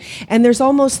do. And there's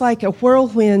almost like a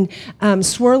whirlwind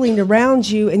swirling around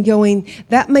you and going,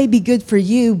 that may be good for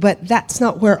you, but that's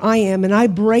not where I am. And I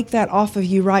break that off of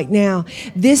you right now.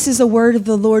 This is a word of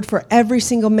the Lord for every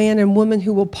single man and woman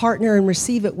who will partner and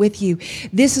receive it with you.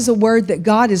 This is a word that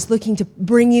God is looking to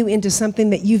bring you into something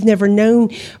that you've never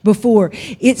known before.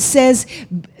 It says,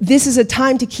 this is a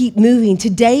time to keep moving.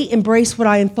 Today, embrace what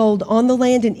I unfold on the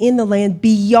land and in the land,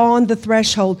 beyond the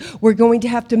threshold. We're going to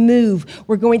have to move.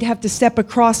 We're going to have to step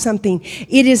across something.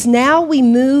 It is now we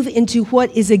move into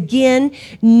what is again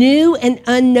new and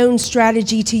unknown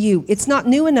strategy to you. It's not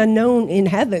new and unknown in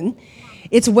heaven.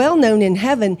 It's well known in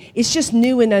heaven. It's just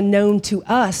new and unknown to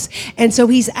us. And so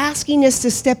he's asking us to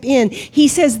step in. He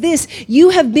says this,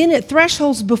 you have been at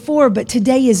thresholds before, but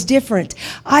today is different.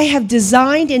 I have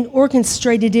designed and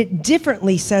orchestrated it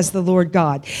differently, says the Lord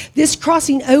God. This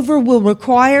crossing over will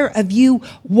require of you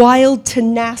wild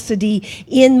tenacity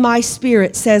in my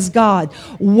spirit, says God.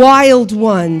 Wild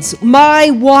ones,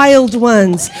 my wild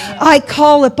ones, I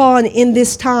call upon in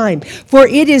this time. For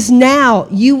it is now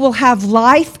you will have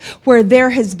life where there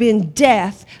has been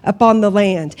death upon the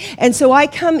land. And so I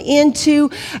come into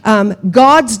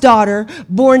God's daughter,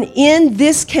 born in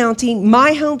this county,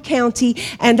 my home county,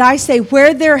 and I say,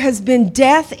 where there has been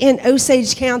death in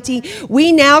Osage County,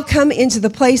 we now come into the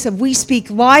place of we speak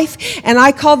life, and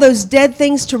I call those dead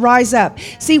things to rise up.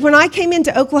 See, when I came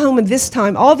into Oklahoma this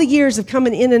time, all the years of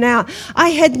coming in and out, I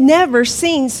had never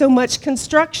seen so much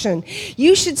construction.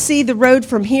 You should see the road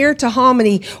from here to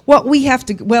Hominy, what we have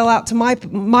to, well, out to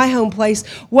my home place,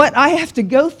 what I have to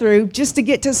go through just to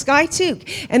get to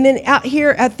Skytook. And then out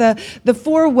here at the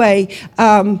four-way,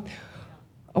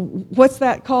 what's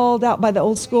that called out by the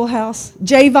old schoolhouse?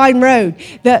 J Vine Road.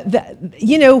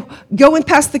 Going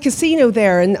past the casino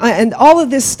there and all of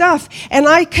this stuff. And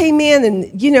I came in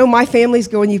and, my family's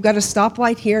going, you've got a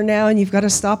stoplight here now and you've got a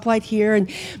stoplight here, and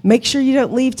make sure you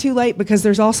don't leave too late because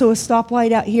there's also a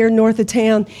stoplight out here north of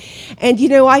town. And,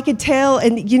 I could tell,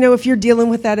 and, if you're dealing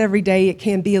with that every day, it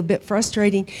can be a bit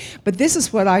frustrating. But this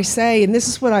is what I say, and this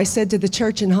is what I said to the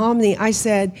church in Hominy. I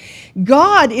said,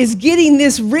 God is getting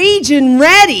this region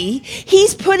ready.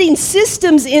 He's putting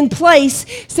systems in place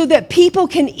so that people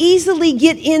can easily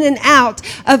get in and out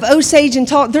of Osage and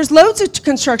Tulsa. There's loads of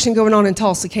construction going on in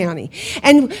Tulsa County.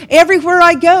 And everywhere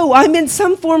I go, I'm in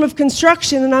some form of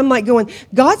construction, and I'm like going,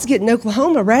 God's getting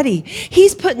Oklahoma ready.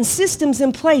 He's putting systems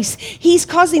in place. He's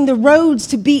causing the roads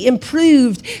to be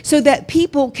improved so that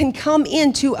people can come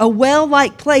into a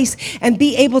well-like place and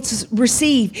be able to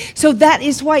receive. So that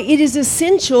is why it is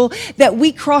essential that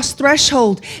we cross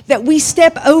threshold, that we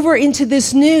step over into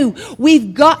this new.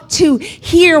 We've got to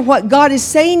hear what God is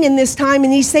saying in this time,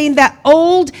 and he's saying that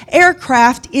old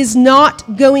aircraft is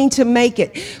not going to make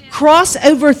it. Cross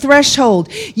over threshold.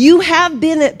 You have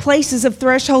been at places of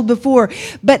threshold before,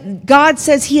 but God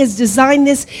says he has designed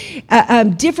this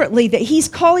differently, that he's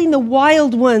calling the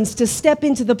wild ones to step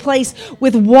into the place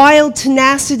with wild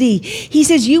tenacity. He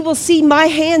says, you will see my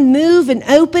hand move and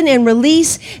open and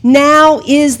release. Now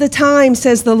is the time,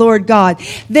 says the Lord God.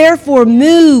 Therefore,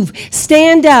 move,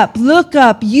 stand up, look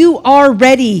up. You are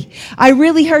ready. I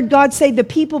really heard God say the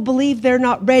people believe they're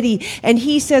not ready, and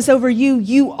he says over you,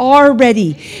 you are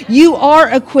ready. You are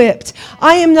equipped.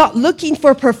 I am not looking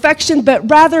for perfection, but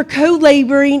rather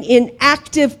co-laboring in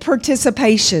active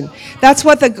participation. That's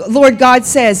what the Lord God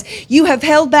says. You have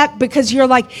held back because you're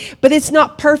like, but it's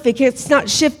not perfect. It's not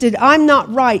shifted. I'm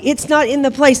not right. It's not in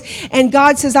the place. And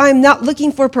God says, I am not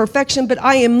looking for perfection, but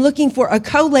I am looking for a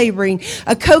co-laboring,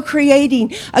 a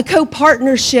co-creating, a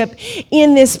co-partnership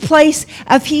in this place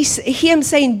of him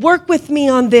saying, work with me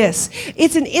on this.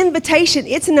 It's an invitation.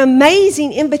 It's an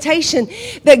amazing invitation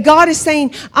that that God is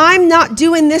saying, I'm not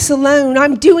doing this alone.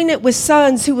 I'm doing it with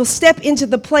sons who will step into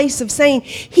the place of saying,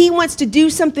 He wants to do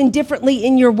something differently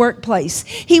in your workplace.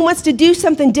 He wants to do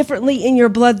something differently in your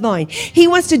bloodline. He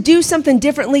wants to do something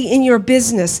differently in your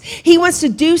business. He wants to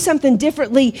do something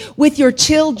differently with your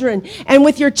children and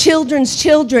with your children's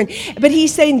children. But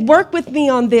He's saying, work with me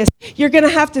on this. You're going to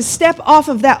have to step off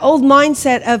of that old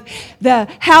mindset of the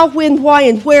how, when, why,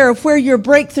 and where of where your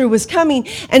breakthrough was coming,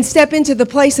 and step into the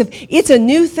place of, it's a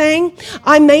new thing.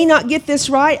 I may not get this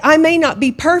right. I may not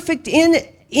be perfect in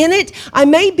it. I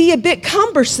may be a bit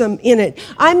cumbersome in it.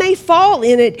 I may fall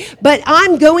in it, but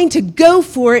I'm going to go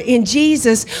for it in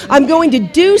Jesus. I'm going to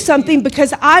do something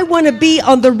because I want to be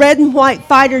on the red and white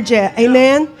fighter jet.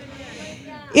 Amen.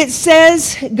 It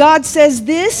says, God says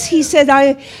this, He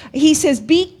says,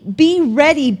 be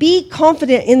ready, be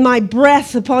confident in my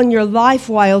breath upon your life,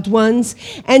 wild ones,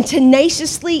 and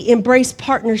tenaciously embrace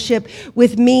partnership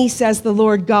with me, says the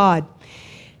Lord God.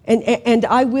 And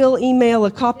I will email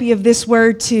a copy of this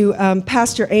word to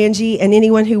Pastor Angie, and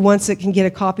anyone who wants it can get a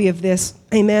copy of this.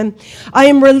 Amen. I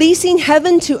am releasing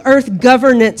heaven to earth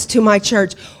governance to my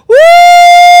church. Woo!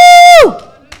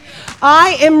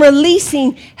 I am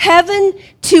releasing heaven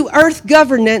to earth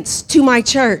governance to my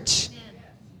church.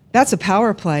 That's a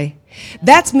power play.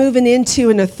 That's moving into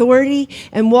an authority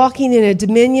and walking in a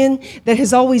dominion that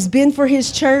has always been for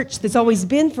His church, that's always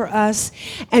been for us.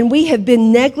 And we have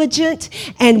been negligent,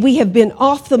 and we have been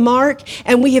off the mark,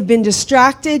 and we have been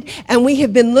distracted, and we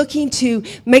have been looking to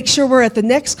make sure we're at the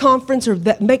next conference, or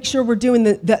make sure we're doing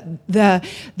the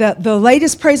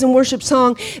latest praise and worship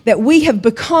song, that we have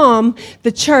become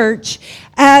the church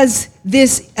as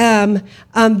this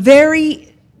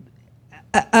very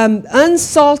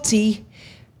unsalty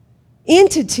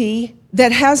entity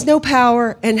that has no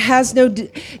power and has no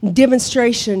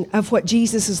demonstration of what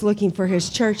Jesus is looking for His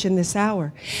church in this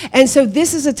hour. And so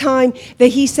this is a time that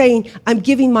He's saying, I'm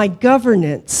giving my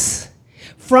governance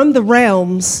from the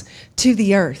realms to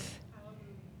the earth.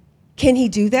 Can He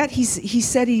do that? He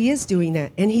said He is doing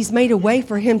that, and He's made a way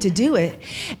for Him to do it.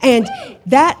 And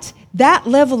that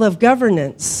level of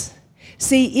governance,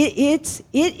 see, it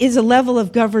is a level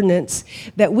of governance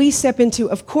that we step into.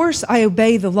 Of course, I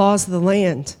obey the laws of the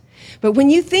land. But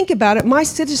when you think about it, my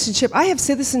citizenship, I have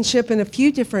citizenship in with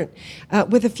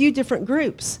a few different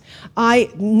groups.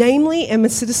 I, namely, am a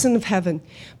citizen of heaven,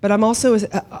 but I'm also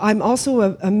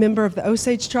a member of the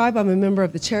Osage tribe. I'm a member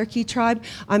of the Cherokee tribe.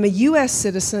 I'm a U.S.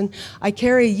 citizen. I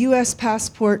carry a U.S.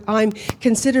 passport. I'm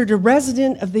considered a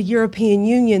resident of the European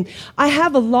Union. I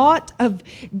have a lot of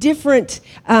different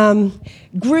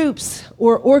groups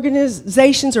or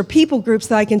organizations or people groups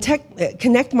that I can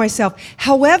connect myself.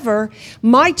 However,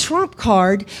 my trump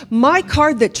card, my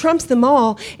card that trumps them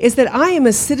all, is that I am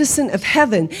a citizen of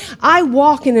heaven. I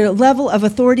walk in a level of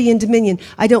authority and dominion.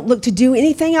 I don't look to do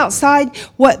anything outside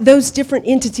what those different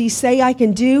entities say I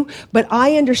can do, but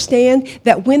I understand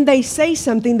that when they say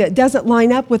something that doesn't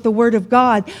line up with the Word of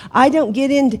God, I don't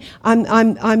get into,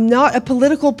 I'm not a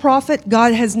political prophet.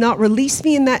 God has not released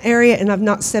me in that area, and I've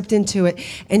not stepped into it.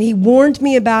 And He warned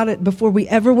me about it before we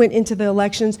ever went into the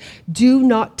elections. Do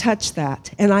not touch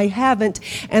that. And I haven't.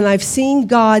 And I've seen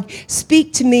God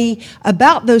speak to me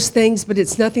about those things, but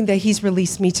it's nothing that He's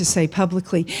released me to say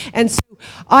publicly. And so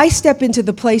I step into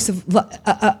the place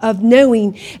of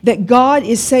knowing that God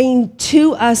is saying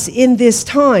to us in this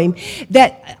time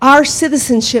that our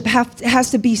citizenship has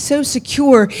to be so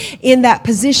secure in that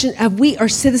position of we are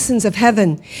citizens of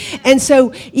heaven. And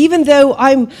so even though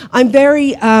I'm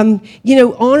very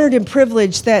honored and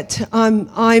privileged that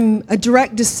I'm a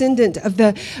direct descendant of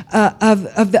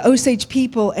the Osage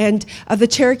people and of the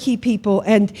Cherokee people,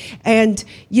 and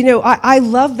I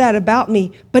love that about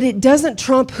me, but it doesn't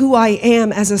trump who I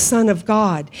am as a son of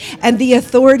God and the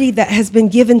authority that has been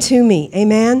given to me.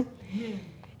 Amen.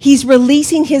 He's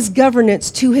releasing His governance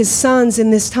to His sons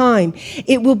in this time.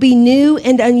 It will be new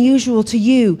and unusual to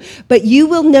you, but you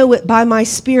will know it by my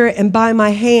Spirit and by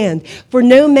my hand. For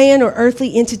no man or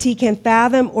earthly entity can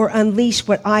fathom or unleash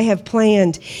what I have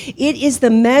planned. It is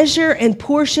the measure and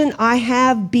portion I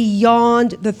have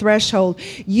beyond the threshold.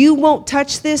 You won't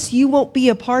touch this. You won't be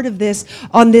a part of this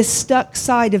on this stuck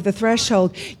side of the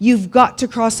threshold. You've got to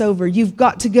cross over. You've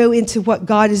got to go into what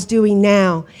God is doing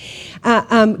now.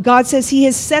 God says he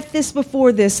has set this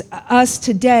before us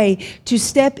today to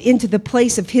step into the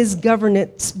place of his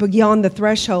governance beyond the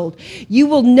threshold. You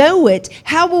will know it.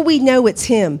 How will we know it's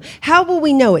him? How will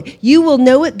we know it? You will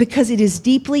know it because it is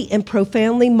deeply and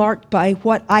profoundly marked by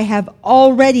what I have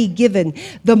already given,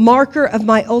 the marker of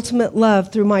my ultimate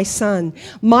love through my Son.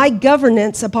 My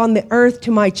governance upon the earth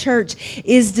to my church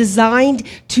is designed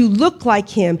to look like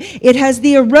him. It has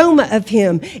the aroma of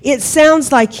him. It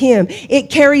sounds like him. It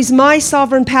carries my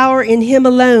sovereign power in him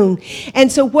alone.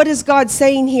 And so what is God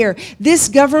saying here? This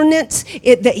governance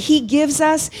that he gives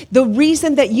us, the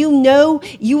reason that you know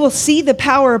you will see the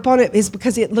power upon it is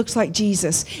because it looks like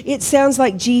Jesus. It sounds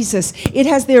like Jesus. It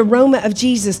has the aroma of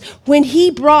Jesus. When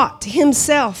he brought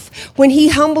himself, when he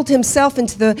humbled himself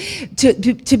into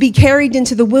to be carried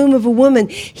into the womb of a woman,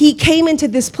 he came into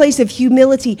this place of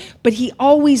humility, but he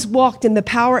always walked in the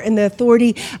power and the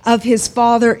authority of his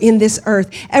Father in this earth.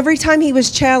 Every time he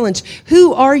was challenged,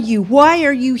 who are you? Why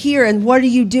are you here? And what are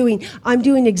you doing? I'm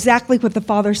doing exactly what the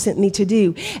Father sent me to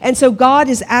do. And so God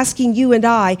is asking you and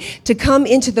I to come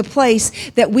into the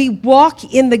place that we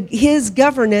walk in his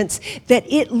governance,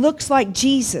 that it looks like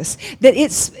Jesus, that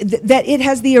it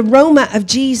has the aroma of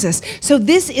Jesus. So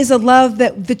this is a love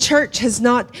that the church has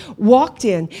not walked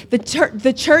in.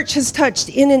 The church has touched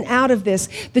in and out of this.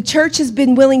 The church has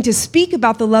been willing to speak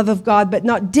about the love of God, but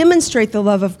not demonstrate the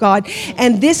love of God.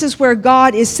 And this is where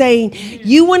God is saying,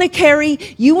 you want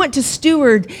to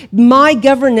steward my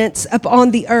governance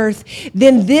upon the earth,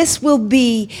 then this will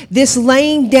be this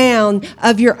laying down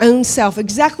of your own self.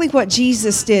 Exactly what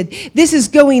Jesus did. This is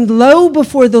going low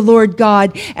before the Lord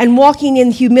God and walking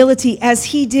in humility as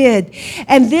he did.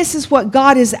 And this is what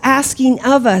God is asking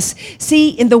of us. See,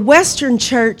 in the Western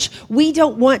church, we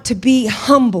don't want to be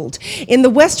humbled. In the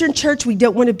Western church, we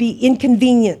don't want to be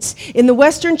inconvenienced. In the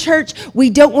Western church, we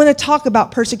don't want to talk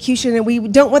about persecution, and we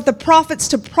don't want the prophets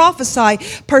to prophesy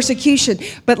persecution.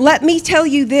 But let me tell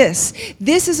you this.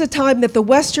 This is a time that the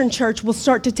Western church will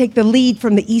start to take the lead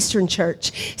from the Eastern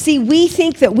church. See, we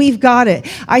think that we've got it.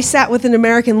 I sat with an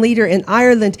American leader in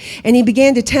Ireland, and he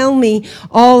began to tell me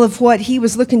all of what he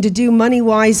was looking to do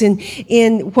money-wise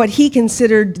in what he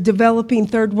considered developing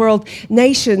third world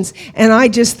nations. And I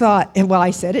just thought, and well,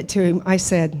 I said it to him, I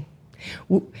said,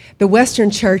 the Western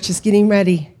church is getting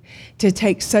ready to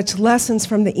take such lessons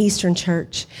from the Eastern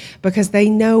church because they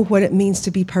know what it means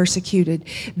to be persecuted.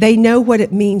 They know what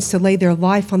it means to lay their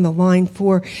life on the line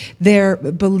for their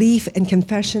belief and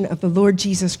confession of the Lord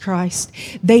Jesus Christ.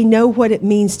 They know what it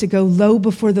means to go low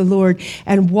before the Lord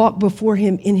and walk before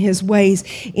him in his ways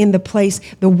in the place.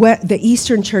 The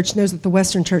Eastern church knows that the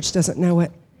Western church doesn't know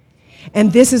it.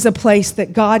 And this is a place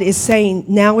that God is saying,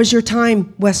 now is your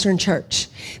time, Western church.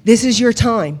 This is your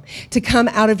time to come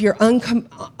out of your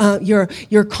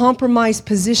compromised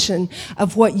position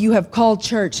of what you have called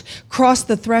church, cross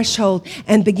the threshold,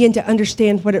 and begin to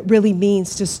understand what it really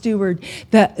means to steward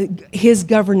his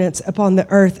governance upon the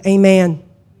earth. Amen.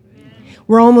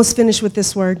 We're almost finished with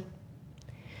this word.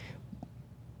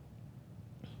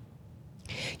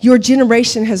 Your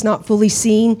generation has not fully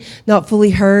seen, not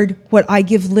fully heard what I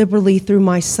give liberally through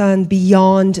my Son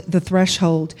beyond the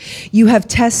threshold. You have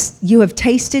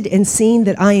tasted and seen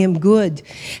that I am good.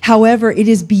 However, it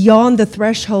is beyond the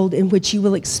threshold in which you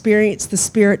will experience the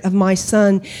Spirit of my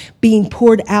Son being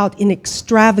poured out in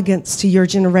extravagance to your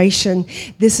generation.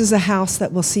 This is a house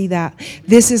that will see that.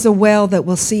 This is a well that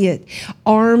will see it.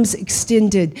 Arms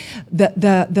extended,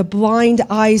 the blind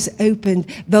eyes opened,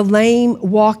 the lame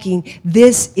walking.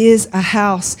 This is a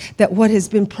house that what has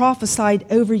been prophesied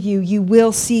over you, you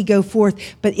will see go forth,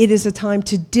 but it is a time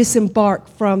to disembark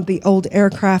from the old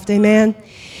aircraft. Amen.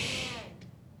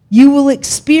 You will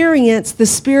experience the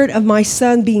Spirit of my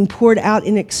Son being poured out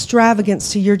in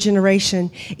extravagance to your generation.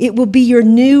 It will be your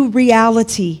new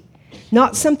reality.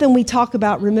 Not something we talk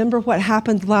about. Remember what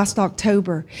happened last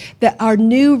October. That our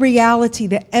new reality,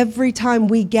 that every time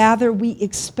we gather, we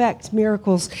expect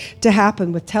miracles to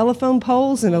happen with telephone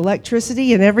poles and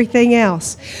electricity and everything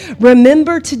else.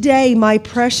 Remember today my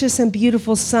precious and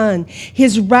beautiful Son,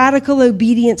 his radical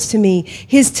obedience to me,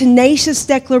 his tenacious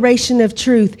declaration of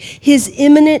truth, his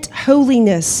imminent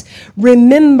holiness.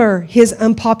 Remember his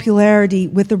unpopularity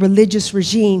with the religious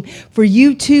regime, for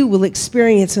you too will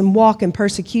experience and walk in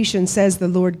persecution, says the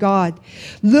Lord God.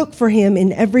 Look for him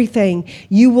in everything.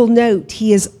 You will note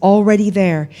he is already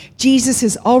there. Jesus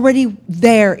is already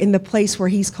there in the place where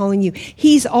he's calling you.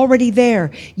 He's already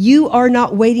there. You are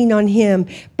not waiting on him,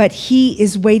 but he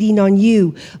is waiting on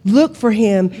you. Look for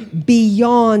him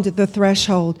beyond the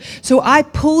threshold. So I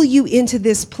pull you into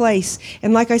this place.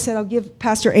 And like I said, I'll give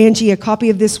Pastor Angie a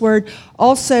copy of this word.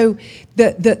 also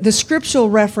the scriptural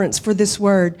reference for this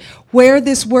word, where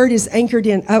this word is anchored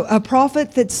in. A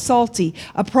prophet that's salty,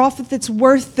 a prophet that's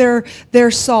worth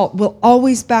their salt will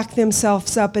always back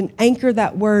themselves up and anchor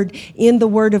that word in the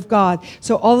word of God.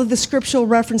 So all of the scriptural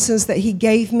references that he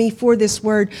gave me for this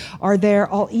word are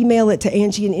there. I'll email it to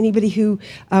Angie, and anybody who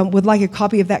would like a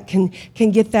copy of that can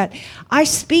get that. I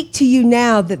speak to you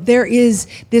now that there is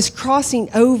this crossing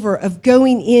over of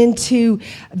going into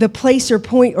the place or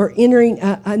point or entering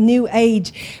a new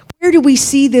age. Where do we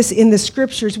see this in the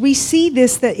scriptures? We see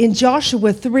this that in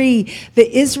Joshua 3,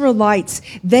 the Israelites,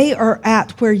 they are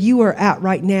at where you are at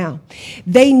right now.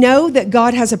 They know that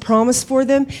God has a promise for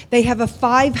them. They have a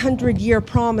 500-year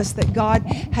promise that God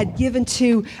had given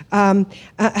to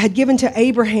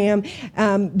Abraham.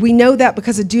 We know that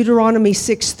because of Deuteronomy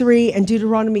 6:3 and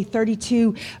Deuteronomy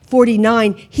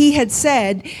 32:49. He had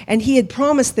said, and he had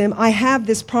promised them, I have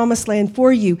this promised land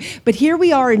for you. But here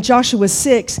we are in Joshua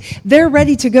 6. They're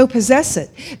ready to go possess it.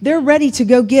 They're ready to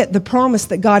go get the promise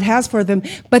that God has for them,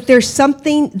 but there's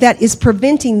something that is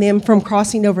preventing them from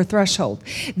crossing over threshold.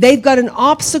 They've got an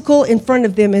obstacle in front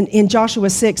of them in Joshua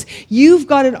 6. You've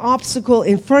got an obstacle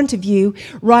in front of you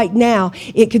right now.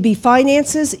 It could be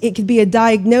finances. It could be a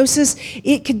diagnosis.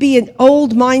 It could be an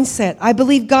old mindset. I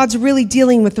believe God's really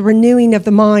dealing with the renewing of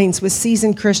the minds with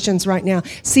seasoned Christians right now,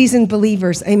 seasoned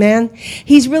believers. Amen?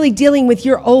 He's really dealing with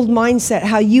your old mindset,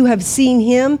 how you have seen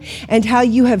him and how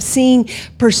you have seen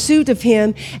pursuit of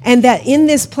him, and that in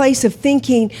this place of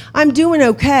thinking, I'm doing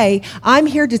okay, I'm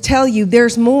here to tell you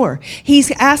there's more. He's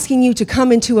asking you to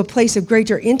come into a place of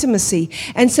greater intimacy.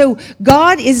 And so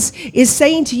God is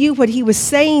saying to you what he was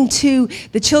saying to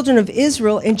the children of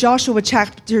Israel in Joshua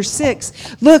chapter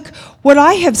 6. Look, what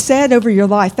I have said over your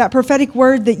life, that prophetic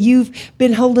word that you've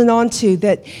been holding on to,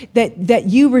 that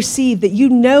you received, that you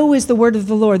know is the word of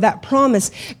the Lord, that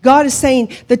promise, God is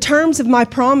saying the terms of my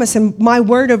promise and my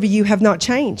word over you have not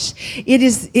changed. It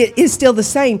is still the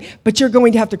same, but you're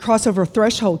going to have to cross over a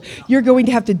threshold. You're going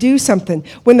to have to do something.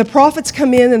 When the prophets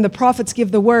come in and the prophets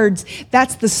give the words,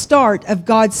 that's the start of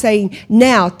God saying,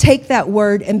 now take that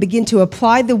word and begin to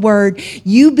apply the word.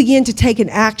 You begin to take an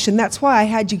action. That's why I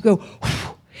had you go, whew.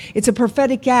 It's a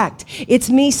prophetic act. It's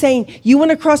me saying, you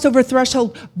want to cross over a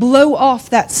threshold, blow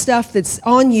off that stuff that's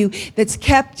on you, that's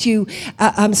kept you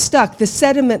stuck, the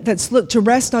sediment that's looked to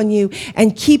rest on you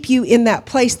and keep you in that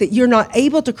place that you're not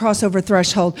able to cross over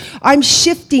threshold. I'm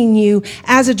shifting you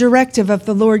as a directive of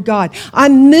the Lord God.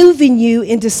 I'm moving you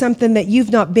into something that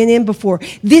you've not been in before.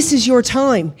 This is your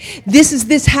time. This is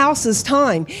this house's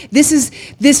time. This is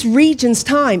this region's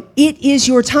time. It is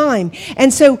your time.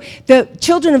 And so the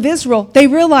children of Israel, they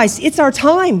realized it's our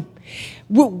time.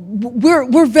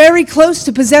 We're very close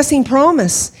to possessing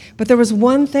promise. But there was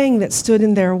one thing that stood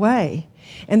in their way,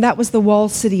 and that was the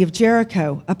walled city of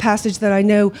Jericho, a passage that I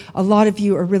know a lot of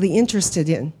you are really interested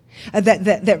in,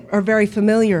 that are very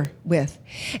familiar with.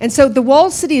 And so the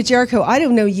walled city of Jericho, I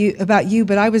don't know about you,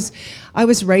 but I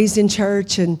was raised in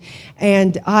church,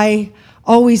 and I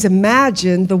always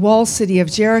imagined the walled city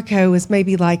of Jericho as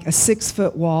maybe like a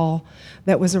 6-foot wall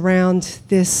that was around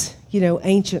this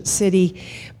ancient city.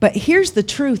 But here's the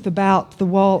truth about the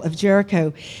wall of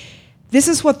Jericho. This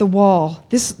is what the wall,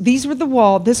 these were the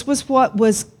wall, this was what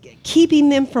was keeping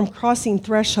them from crossing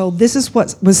threshold. This is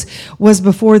what was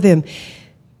before them.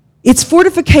 Its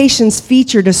fortifications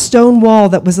featured a stone wall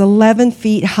that was 11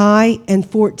 feet high and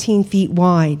 14 feet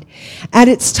wide. At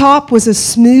its top was a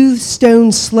smooth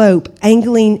stone slope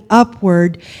angling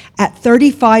upward at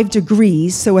 35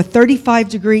 degrees, so a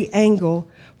 35-degree angle,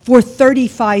 for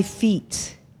 35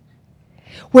 feet,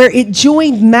 where it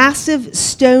joined massive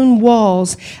stone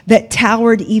walls that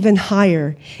towered even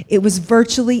higher. It was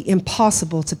virtually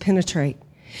impossible to penetrate.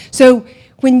 So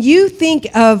when you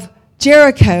think of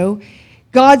Jericho,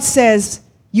 God says,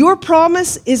 your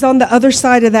promise is on the other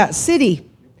side of that city.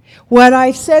 What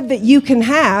I've said that you can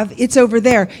have, it's over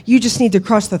there. You just need to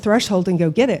cross the threshold and go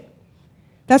get it.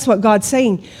 That's what God's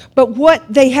saying. But what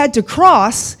they had to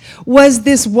cross was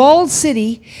this walled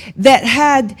city that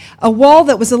had a wall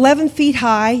that was 11 feet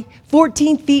high,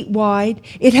 14 feet wide.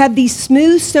 It had these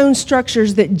smooth stone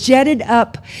structures that jetted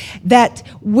up, that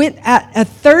went at a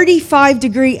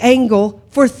 35-degree angle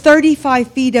for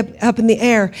 35 feet up in the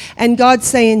air. And God's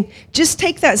saying, just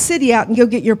take that city out and go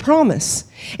get your promise.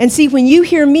 And see, when you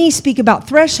hear me speak about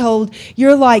threshold,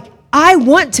 you're like, I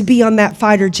want to be on that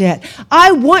fighter jet.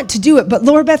 I want to do it. But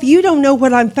Lord, Beth, you don't know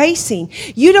what I'm facing.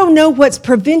 You don't know what's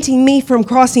preventing me from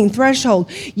crossing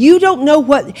threshold. You don't know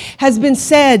what has been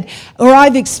said or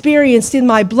I've experienced in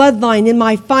my bloodline, in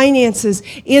my finances,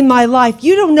 in my life.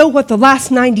 You don't know what the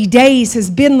last 90 days has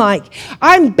been like.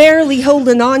 I'm barely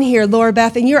holding on here, Laura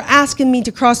Beth, and you're asking me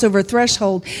to cross over a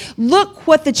threshold. Look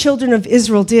what the children of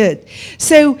Israel did.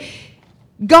 So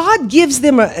God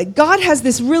has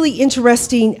this really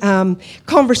interesting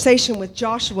conversation with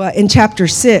Joshua in chapter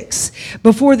 6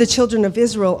 before the children of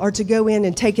Israel are to go in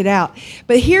and take it out.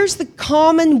 But here's the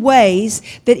common ways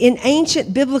that in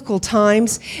ancient biblical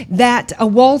times that a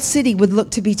walled city would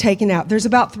look to be taken out. There's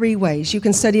about 3 ways. You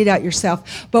can study it out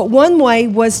yourself. But one way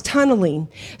was tunneling.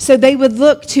 So they would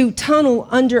look to tunnel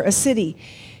under a city.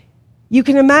 You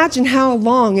can imagine how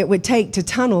long it would take to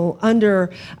tunnel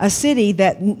under a city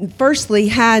that firstly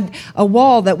had a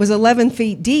wall that was 11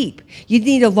 feet deep. You'd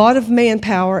need a lot of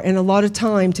manpower and a lot of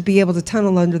time to be able to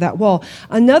tunnel under that wall.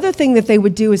 Another thing that they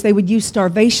would do is they would use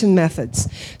starvation methods.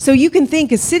 So you can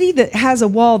think a city that has a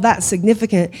wall that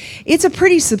significant, it's a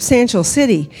pretty substantial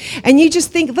city. And you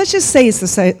just think, let's just say it's the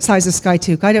size of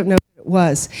Skiatook. I don't know what it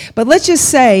was. But let's just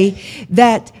say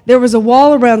that there was a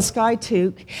wall around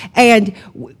Skiatook and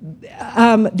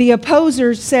the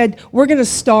opposers said, we're going to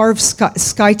starve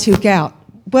Skiatook out.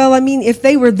 Well, I mean, if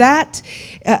they were that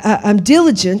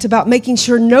diligent about making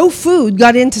sure no food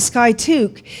got into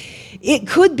Skiatook, it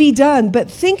could be done. But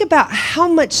think about how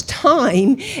much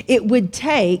time it would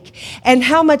take and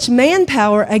how much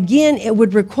manpower, again, it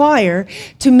would require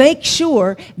to make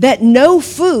sure that no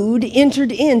food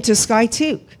entered into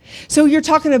Skiatook. So you're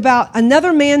talking about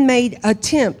another man-made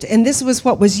attempt, and this was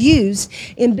what was used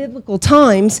in biblical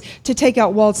times to take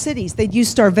out walled cities. They'd use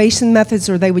starvation methods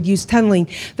or they would use tunneling.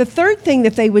 The third thing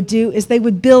that they would do is they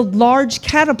would build large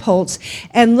catapults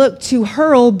and look to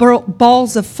hurl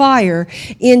balls of fire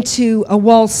into a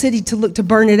walled city to look to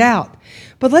burn it out.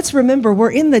 But let's remember,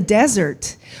 we're in the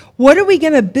desert. What are we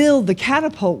going to build the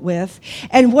catapult with?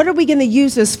 And what are we going to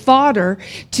use as fodder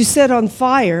to set on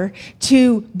fire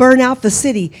to burn out the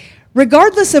city?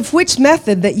 Regardless of which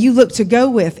method that you look to go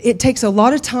with, it takes a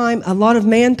lot of time, a lot of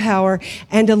manpower,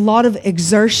 and a lot of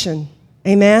exertion.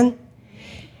 Amen?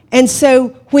 And so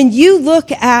when you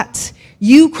look at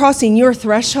you crossing your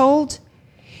threshold,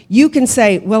 you can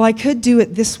say, well, I could do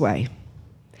it this way.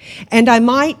 And I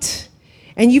might,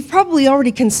 and you've probably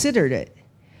already considered it.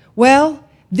 Well,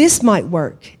 this might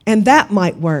work, and that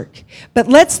might work. But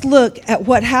let's look at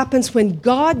what happens when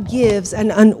God gives an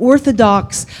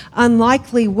unorthodox,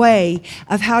 unlikely way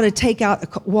of how to take out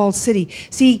a walled city.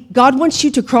 See, God wants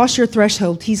you to cross your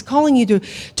threshold. He's calling you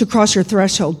to cross your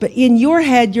threshold. But in your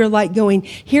head, you're like going,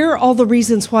 here are all the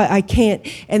reasons why I can't.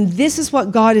 And this is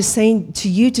what God is saying to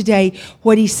you today,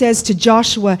 what he says to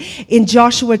Joshua in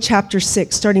Joshua chapter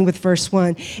 6, starting with verse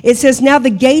 1. It says, now the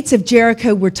gates of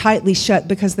Jericho were tightly shut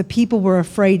because the people were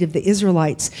afraid of the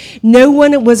Israelites. No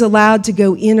one was allowed to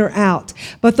go in or out.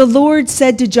 But the Lord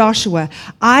said to Joshua,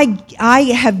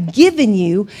 I have given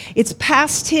you, it's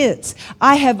past tense,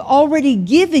 I have already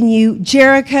given you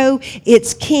Jericho,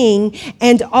 its king,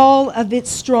 and all of its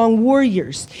strong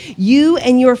warriors. You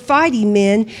and your fighting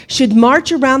men should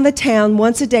march around the town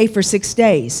once a day for 6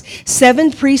 days.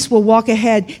 7 priests will walk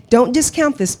ahead. Don't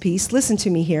discount this piece. Listen to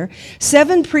me here.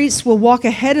 7 priests will walk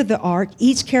ahead of the ark,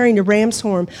 each carrying a ram's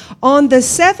horn. On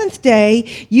the 7th day,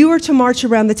 you are to march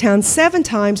around the town 7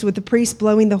 times with the priests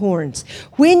blowing the horns.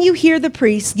 When you hear the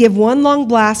priests give 1 long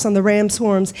blast on the ram's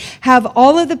horns, have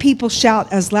all of the people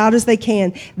shout as loud as they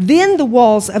can. Then the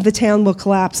walls of the town will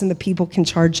collapse and the people can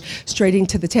charge straight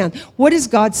into the town. What is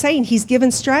God saying? He's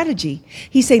given strategy.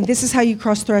 He's saying, this is how you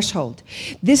cross threshold.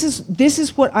 This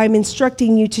is what I'm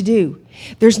instructing you to do.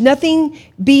 There's nothing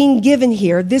being given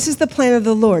here. This is the plan of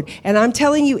the Lord. And I'm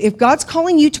telling you, if God's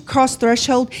calling you to cross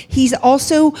threshold, he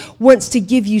also wants to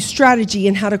give you strategy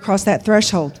in how to cross that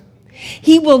threshold.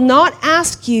 He will not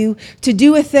ask you to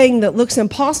do a thing that looks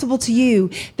impossible to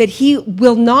you, that he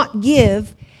will not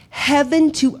give heaven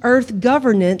to earth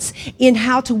governance in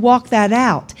how to walk that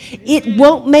out. It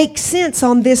won't make sense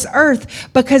on this earth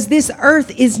because this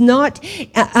earth is not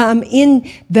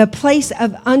in the place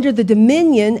of under the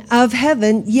dominion of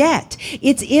heaven yet.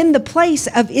 It's in the place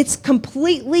of it's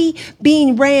completely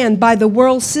being ran by the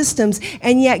world systems,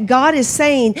 and yet God is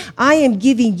saying, I am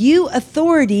giving you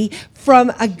authority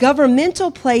from a governmental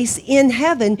place in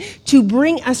heaven to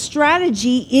bring a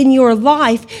strategy in your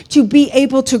life to be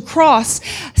able to cross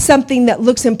something that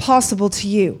looks impossible to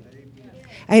you.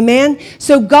 Amen.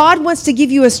 So God wants to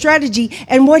give you a strategy,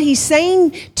 and what he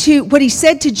said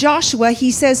to Joshua,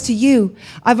 he says to you,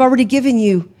 I've already given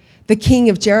you the king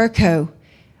of Jericho.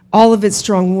 all of its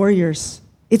strong warriors.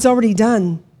 It's already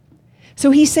done.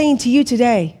 So he's saying to you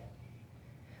today,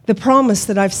 the promise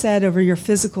that I've said over your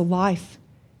physical life,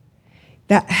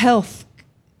 that health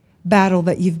battle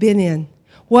that you've been in,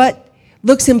 what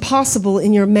looks impossible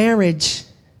in your marriage,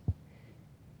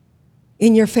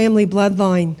 in your family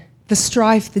bloodline, the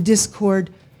strife, the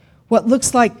discord, what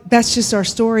looks like that's just our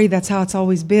story, that's how it's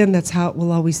always been, that's how it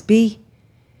will always be.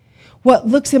 What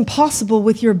looks impossible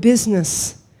with your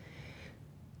business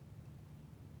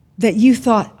that you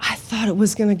thought, I thought it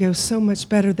was going to go so much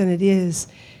better than it is.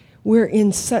 We're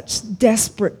in such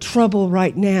desperate trouble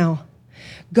right now.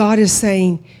 God is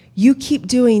saying, you keep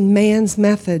doing man's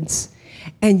methods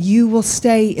and you will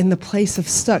stay in the place of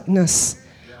stuckness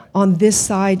on this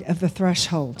side of the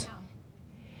threshold.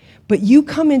 But you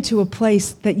come into a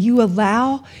place that you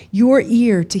allow your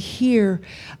ear to hear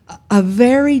a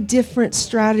very different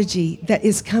strategy that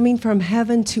is coming from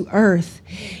heaven to earth.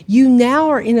 You now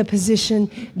are in a position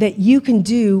that you can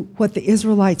do what the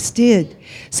Israelites did.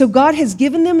 So God has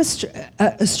given them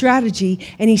a strategy,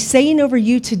 and he's saying over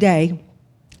you today,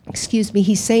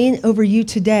 he's saying over you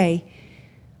today,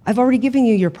 I've already given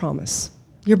you your promise.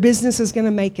 Your business is going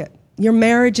to make it. Your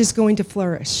marriage is going to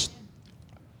flourish.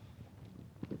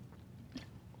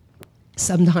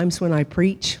 Sometimes when I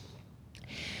preach,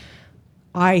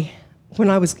 when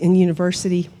I was in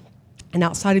university and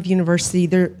outside of university,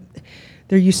 there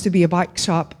used to be a bike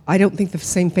shop. I don't think the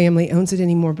same family owns it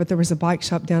anymore, but there was a bike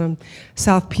shop down in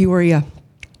South Peoria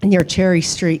near Cherry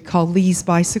Street called Lee's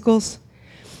Bicycles.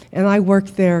 And I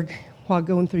worked there while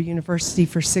going through university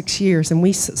for 6 years, and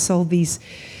we sold these.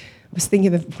 I was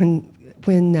thinking of when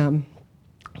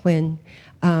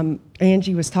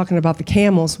Angie was talking about the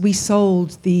camels, we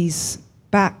sold these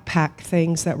backpack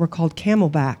things that were called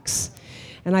camelbacks.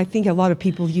 And I think a lot of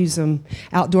people use them,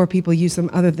 outdoor people use them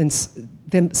other than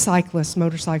cyclists,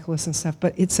 motorcyclists and stuff.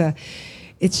 But it's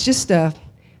just a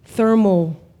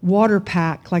thermal water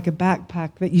pack, like a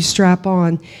backpack that you strap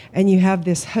on, and you have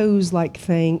this hose-like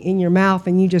thing in your mouth,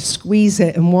 and you just squeeze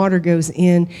it, and water goes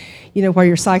in, while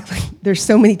you're cycling. There's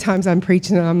so many times I'm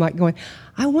preaching, and I'm like going,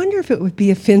 I wonder if it would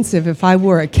be offensive if I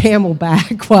wore a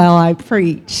camelback while I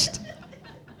preached.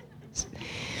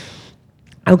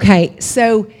 Okay,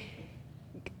 so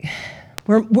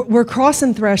we're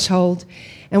crossing threshold,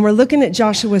 and we're looking at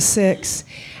Joshua 6,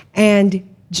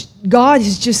 and God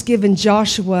has just given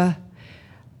Joshua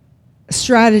a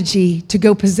strategy to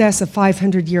go possess a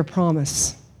 500-year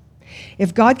promise.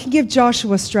 If God can give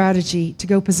Joshua a strategy to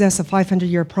go possess a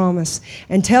 500-year promise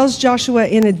and tells Joshua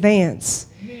in advance,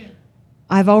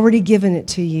 I've already given it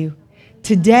to you.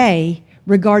 Today,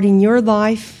 regarding your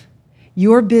life,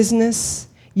 your business,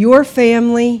 your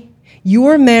family,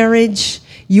 your marriage,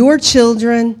 your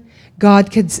children,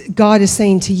 God is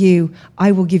saying to you,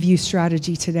 I will give you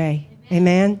strategy today.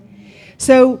 Amen?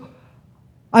 So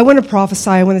I want to prophesy.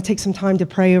 I want to take some time to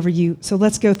pray over you. So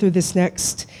let's go through this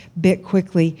next bit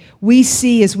quickly. We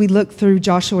see as we look through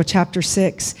Joshua chapter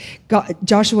 6,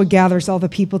 Joshua gathers all the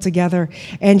people together,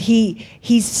 and he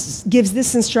gives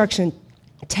this instruction.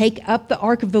 Take up the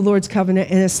ark of the Lord's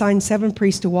covenant and assign 7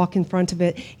 priests to walk in front of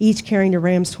it, each carrying a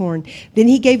ram's horn. Then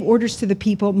he gave orders to the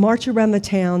people, march around the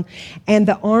town, and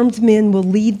the armed men will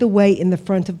lead the way in the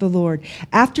front of the Lord.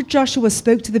 After Joshua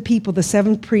spoke to the people, the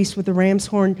 7 priests with the ram's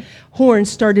horn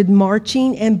started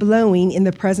marching and blowing in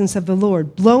the presence of the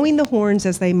Lord, blowing the horns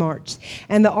as they marched.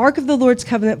 And the ark of the Lord's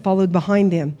covenant followed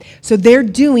behind them. So they're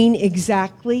doing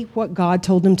exactly what God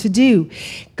told them to do.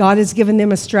 God has given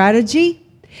them a strategy.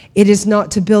 It is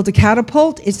not to build a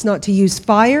catapult. It's not to use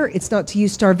fire. It's not to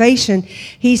use starvation.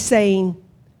 He's saying,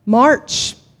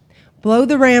 march, blow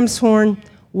the ram's horn,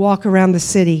 walk around the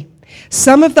city.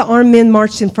 Some of the armed men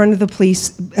marched in front of the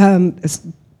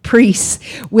priests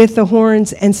with the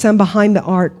horns, and some behind the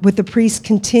ark, with the priests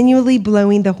continually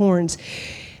blowing the horns.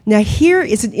 Now, here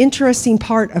is an interesting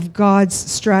part of God's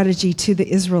strategy to the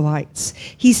Israelites.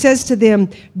 He says to them,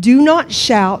 do not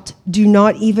shout, do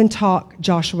not even talk,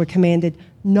 Joshua commanded.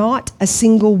 Not a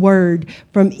single word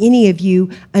from any of you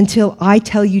until I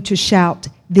tell you to shout,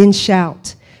 then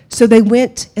shout. So they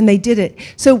went and they did it.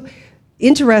 So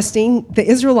interesting, the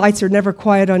Israelites are never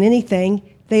quiet on anything.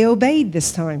 They obeyed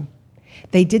this time.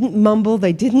 They didn't mumble,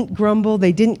 they didn't grumble,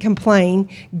 they didn't complain.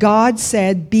 God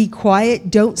said, be quiet,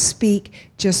 don't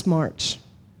speak, just march.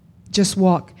 Just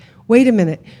walk. Wait a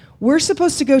minute. We're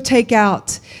supposed to go take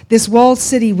out this walled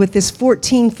city with this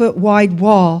 14-foot wide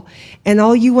wall, and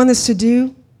all you want us to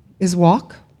do is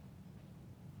walk?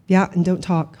 Yeah, and don't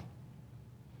talk.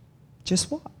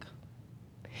 Just walk.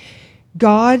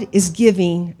 God is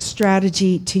giving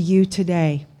strategy to you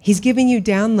today. He's giving you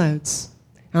downloads.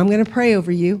 I'm going to pray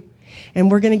over you, and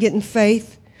we're going to get in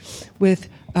faith. with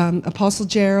Apostle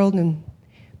Gerald and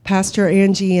Pastor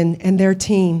Angie and their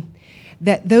team,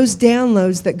 that those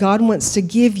downloads that God wants to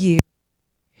give you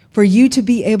for you to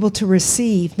be able to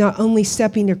receive, not only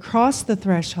stepping across the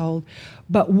threshold,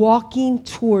 but walking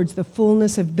towards the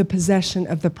fullness of the possession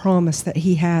of the promise that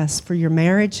he has for your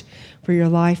marriage, for your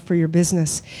life, for your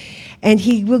business. And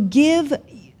he will give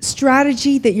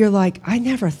strategy that you're like, I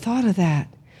never thought of that.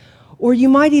 Or you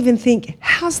might even think,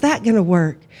 how's that going to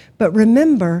work? But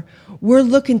remember, we're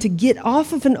looking to get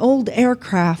off of an old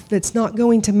aircraft that's not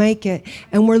going to make it,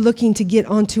 and we're looking to get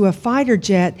onto a fighter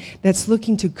jet that's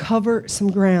looking to cover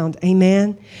some ground.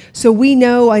 Amen? So we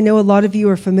know, I know a lot of you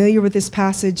are familiar with this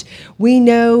passage. We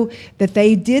know that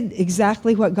they did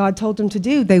exactly what God told them to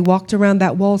do. They walked around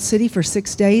that walled city for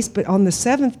 6 days, but on the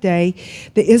seventh day,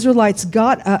 the Israelites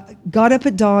got up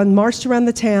at dawn, marched around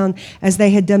the town as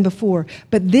they had done before.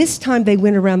 But this time they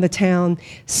went around the town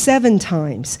 7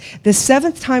 times. The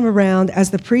seventh time around,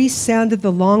 as the priests sounded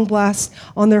the long blast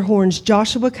on their horns,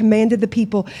 Joshua commanded the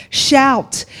people,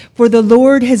 shout, for the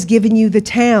Lord has given you the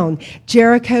town.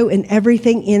 Jericho and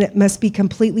everything in it must be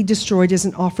completely destroyed as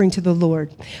an offering to the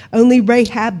Lord. Only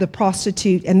Rahab the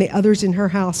prostitute and the others in her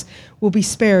house will be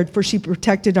spared, for she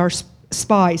protected our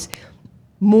spies.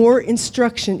 More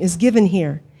instruction is given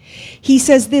here. He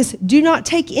says this, do not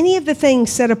take any of the things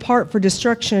set apart for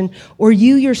destruction, or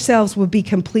you yourselves will be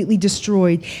completely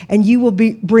destroyed, and you will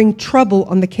bring trouble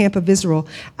on the camp of Israel.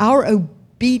 Our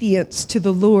obedience to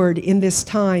the Lord in this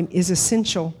time is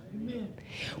essential. Amen.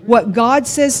 What God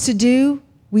says to do,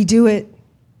 we do it.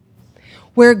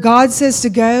 Where God says to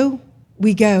go,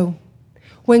 we go.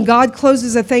 When God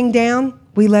closes a thing down,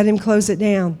 we let him close it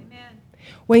down. Amen.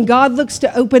 When God looks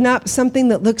to open up something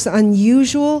that looks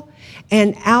unusual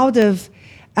and out of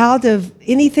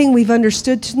anything we've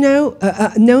understood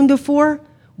to known before,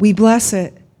 we bless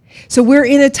it. So we're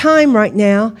in a time right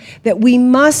now that we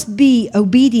must be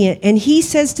obedient. And he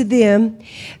says to them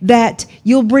that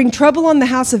you'll bring trouble on the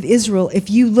house of Israel if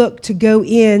you look to go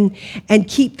in and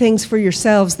keep things for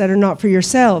yourselves that are not for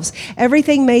yourselves.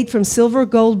 Everything made from silver,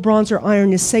 gold, bronze, or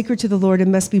iron is sacred to the Lord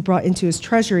and must be brought into his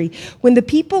treasury. When the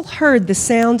people heard the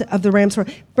sound of the ram's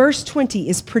horn, verse 20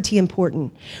 is pretty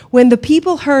important. When the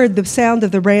people heard the sound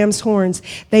of the ram's horns,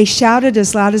 they shouted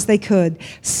as loud as they could.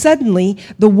 Suddenly,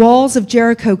 the walls of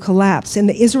Jericho collapsed, and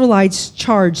the Israelites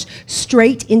charged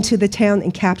straight into the town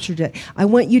and captured it. I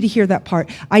want you to hear that part.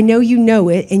 I know you know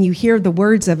it and you hear the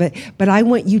words of it, but I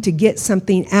want you to get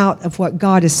something out of what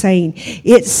God is saying.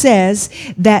 It says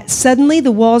that suddenly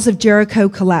the walls of Jericho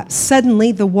collapsed.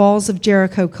 Suddenly the walls of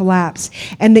Jericho collapsed,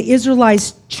 and the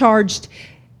Israelites charged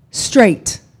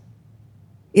straight.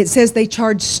 It says they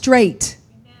charged straight.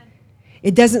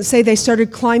 It doesn't say they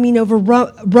started climbing over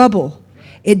rubble.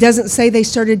 It doesn't say they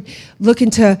started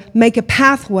looking to make a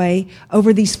pathway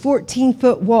over these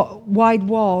 14-foot wide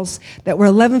walls that were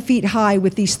 11 feet high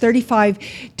with these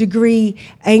 35-degree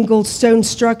angled stone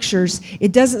structures.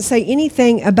 It doesn't say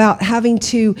anything about having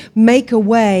to make a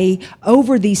way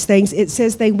over these things. It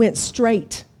says they went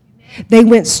straight. They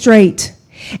went straight.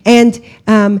 And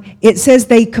it says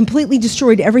they completely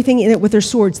destroyed everything in it with their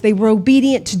swords. They were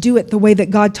obedient to do it the way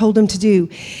that God told them to do.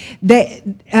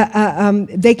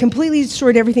 They completely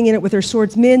destroyed everything in it with their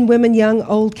swords, men, women, young,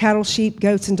 old, cattle, sheep,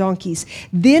 goats, and donkeys.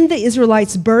 Then the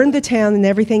Israelites burned the town and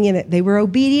everything in it. They were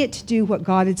obedient to do what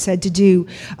God had said to do.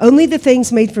 Only the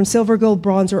things made from silver, gold,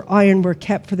 bronze, or iron were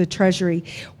kept for the treasury.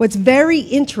 What's very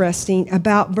interesting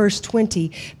about verse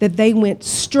 20, that they went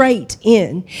straight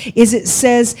in, is it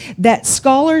says that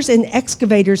scholars and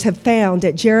excavators have found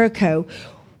at Jericho,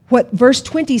 what verse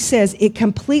 20 says, it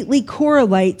completely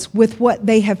correlates with what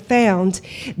they have found,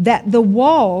 that the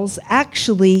walls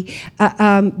actually,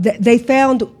 they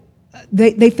found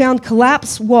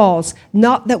collapsed walls,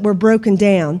 not that were broken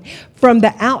down from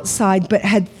the outside, but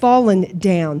had fallen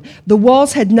down. The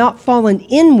walls had not fallen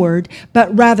inward,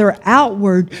 but rather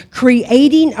outward,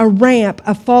 creating a ramp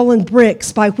of fallen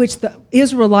bricks by which the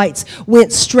Israelites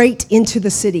went straight into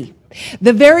the city.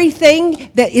 The very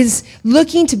thing that is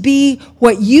looking to be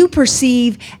what you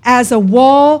perceive as a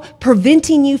wall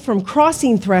preventing you from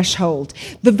crossing threshold,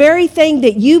 the very thing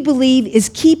that you believe is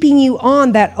keeping you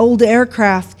on that old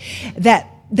aircraft, that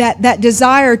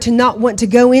desire to not want to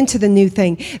go into the new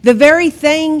thing, the very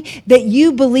thing that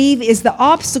you believe is the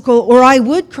obstacle, or I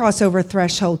would cross over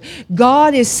threshold.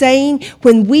 God is saying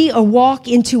when we walk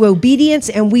into obedience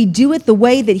and we do it the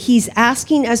way that he's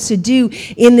asking us to do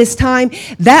in this time,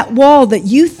 that wall that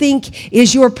you think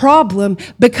is your problem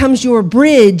becomes your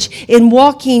bridge in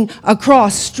walking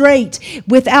across straight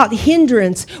without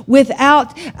hindrance,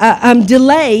 without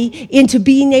delay into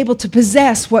being able to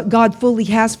possess what God fully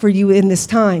has for you in this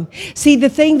time. time. See, the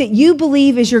thing that you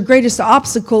believe is your greatest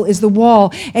obstacle is the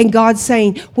wall. And God's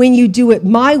saying, when you do it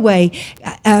my way,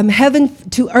 heaven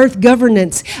to earth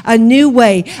governance, a new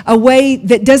way, a way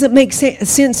that doesn't make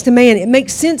sense to man. It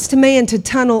makes sense to man to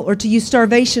tunnel or to use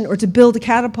starvation or to build a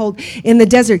catapult in the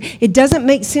desert. It doesn't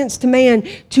make sense to man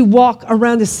to walk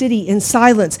around a city in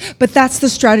silence. But that's the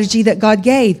strategy that God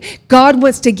gave. God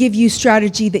wants to give you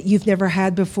strategy that you've never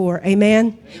had before.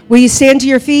 Amen? Will you stand to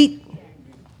your feet?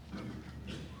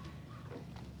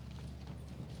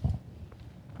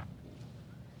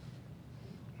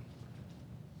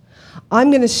 I'm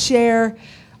going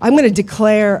to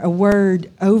declare a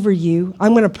word over you.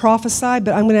 I'm going to prophesy, but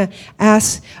I'm going to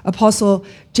ask Apostle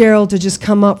Gerald to just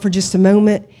come up for just a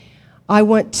moment. I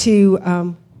want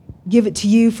to give it to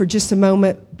you for just a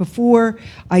moment. Before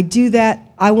I do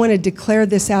that, I want to declare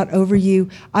this out over you.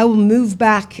 I will move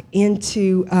back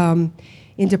into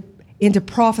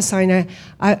prophesying.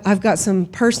 I've got some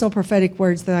personal prophetic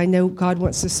words that I know God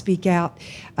wants to speak out.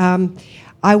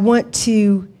 I want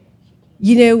to,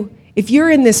 if you're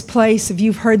in this place, if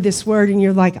you've heard this word and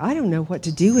you're like, I don't know what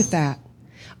to do with that.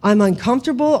 I'm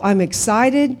uncomfortable. I'm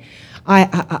excited.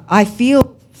 I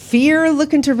feel fear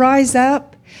looking to rise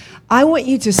up. I want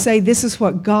you to say, this is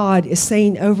what God is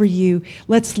saying over you.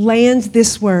 Let's land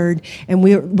this word, and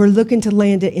we're looking to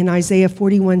land it in Isaiah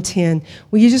 41:10.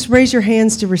 Will you just raise your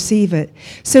hands to receive it?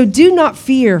 So do not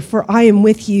fear, for I am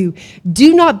with you.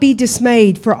 Do not be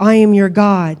dismayed, for I am your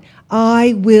God.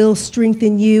 I will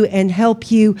strengthen you and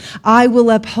help you. I will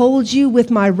uphold you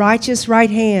with my righteous right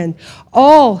hand.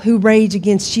 All who rage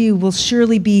against you will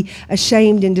surely be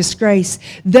ashamed and disgraced.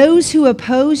 Those who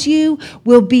oppose you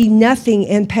will be nothing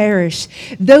and perish.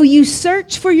 Though you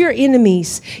search for your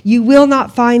enemies, you will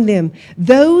not find them.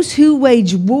 Those who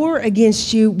wage war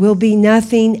against you will be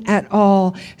nothing at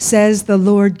all, says the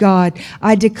Lord God.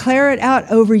 I declare it out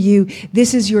over you.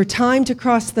 This is your time to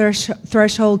cross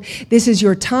threshold. This is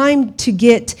your time to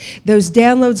get those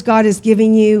downloads God is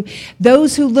giving you.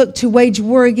 Those who look to wage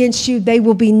war against you, they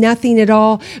will be nothing at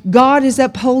all. God is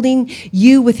upholding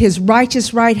you with his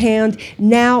righteous right hand.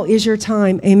 Now is your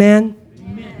time. Amen.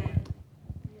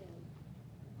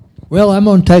 Well, I'm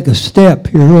going to take a step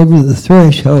here over the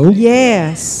threshold.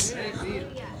 Yes.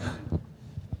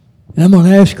 And I'm going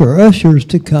to ask our ushers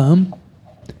to come.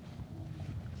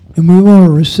 And we want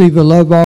to receive a love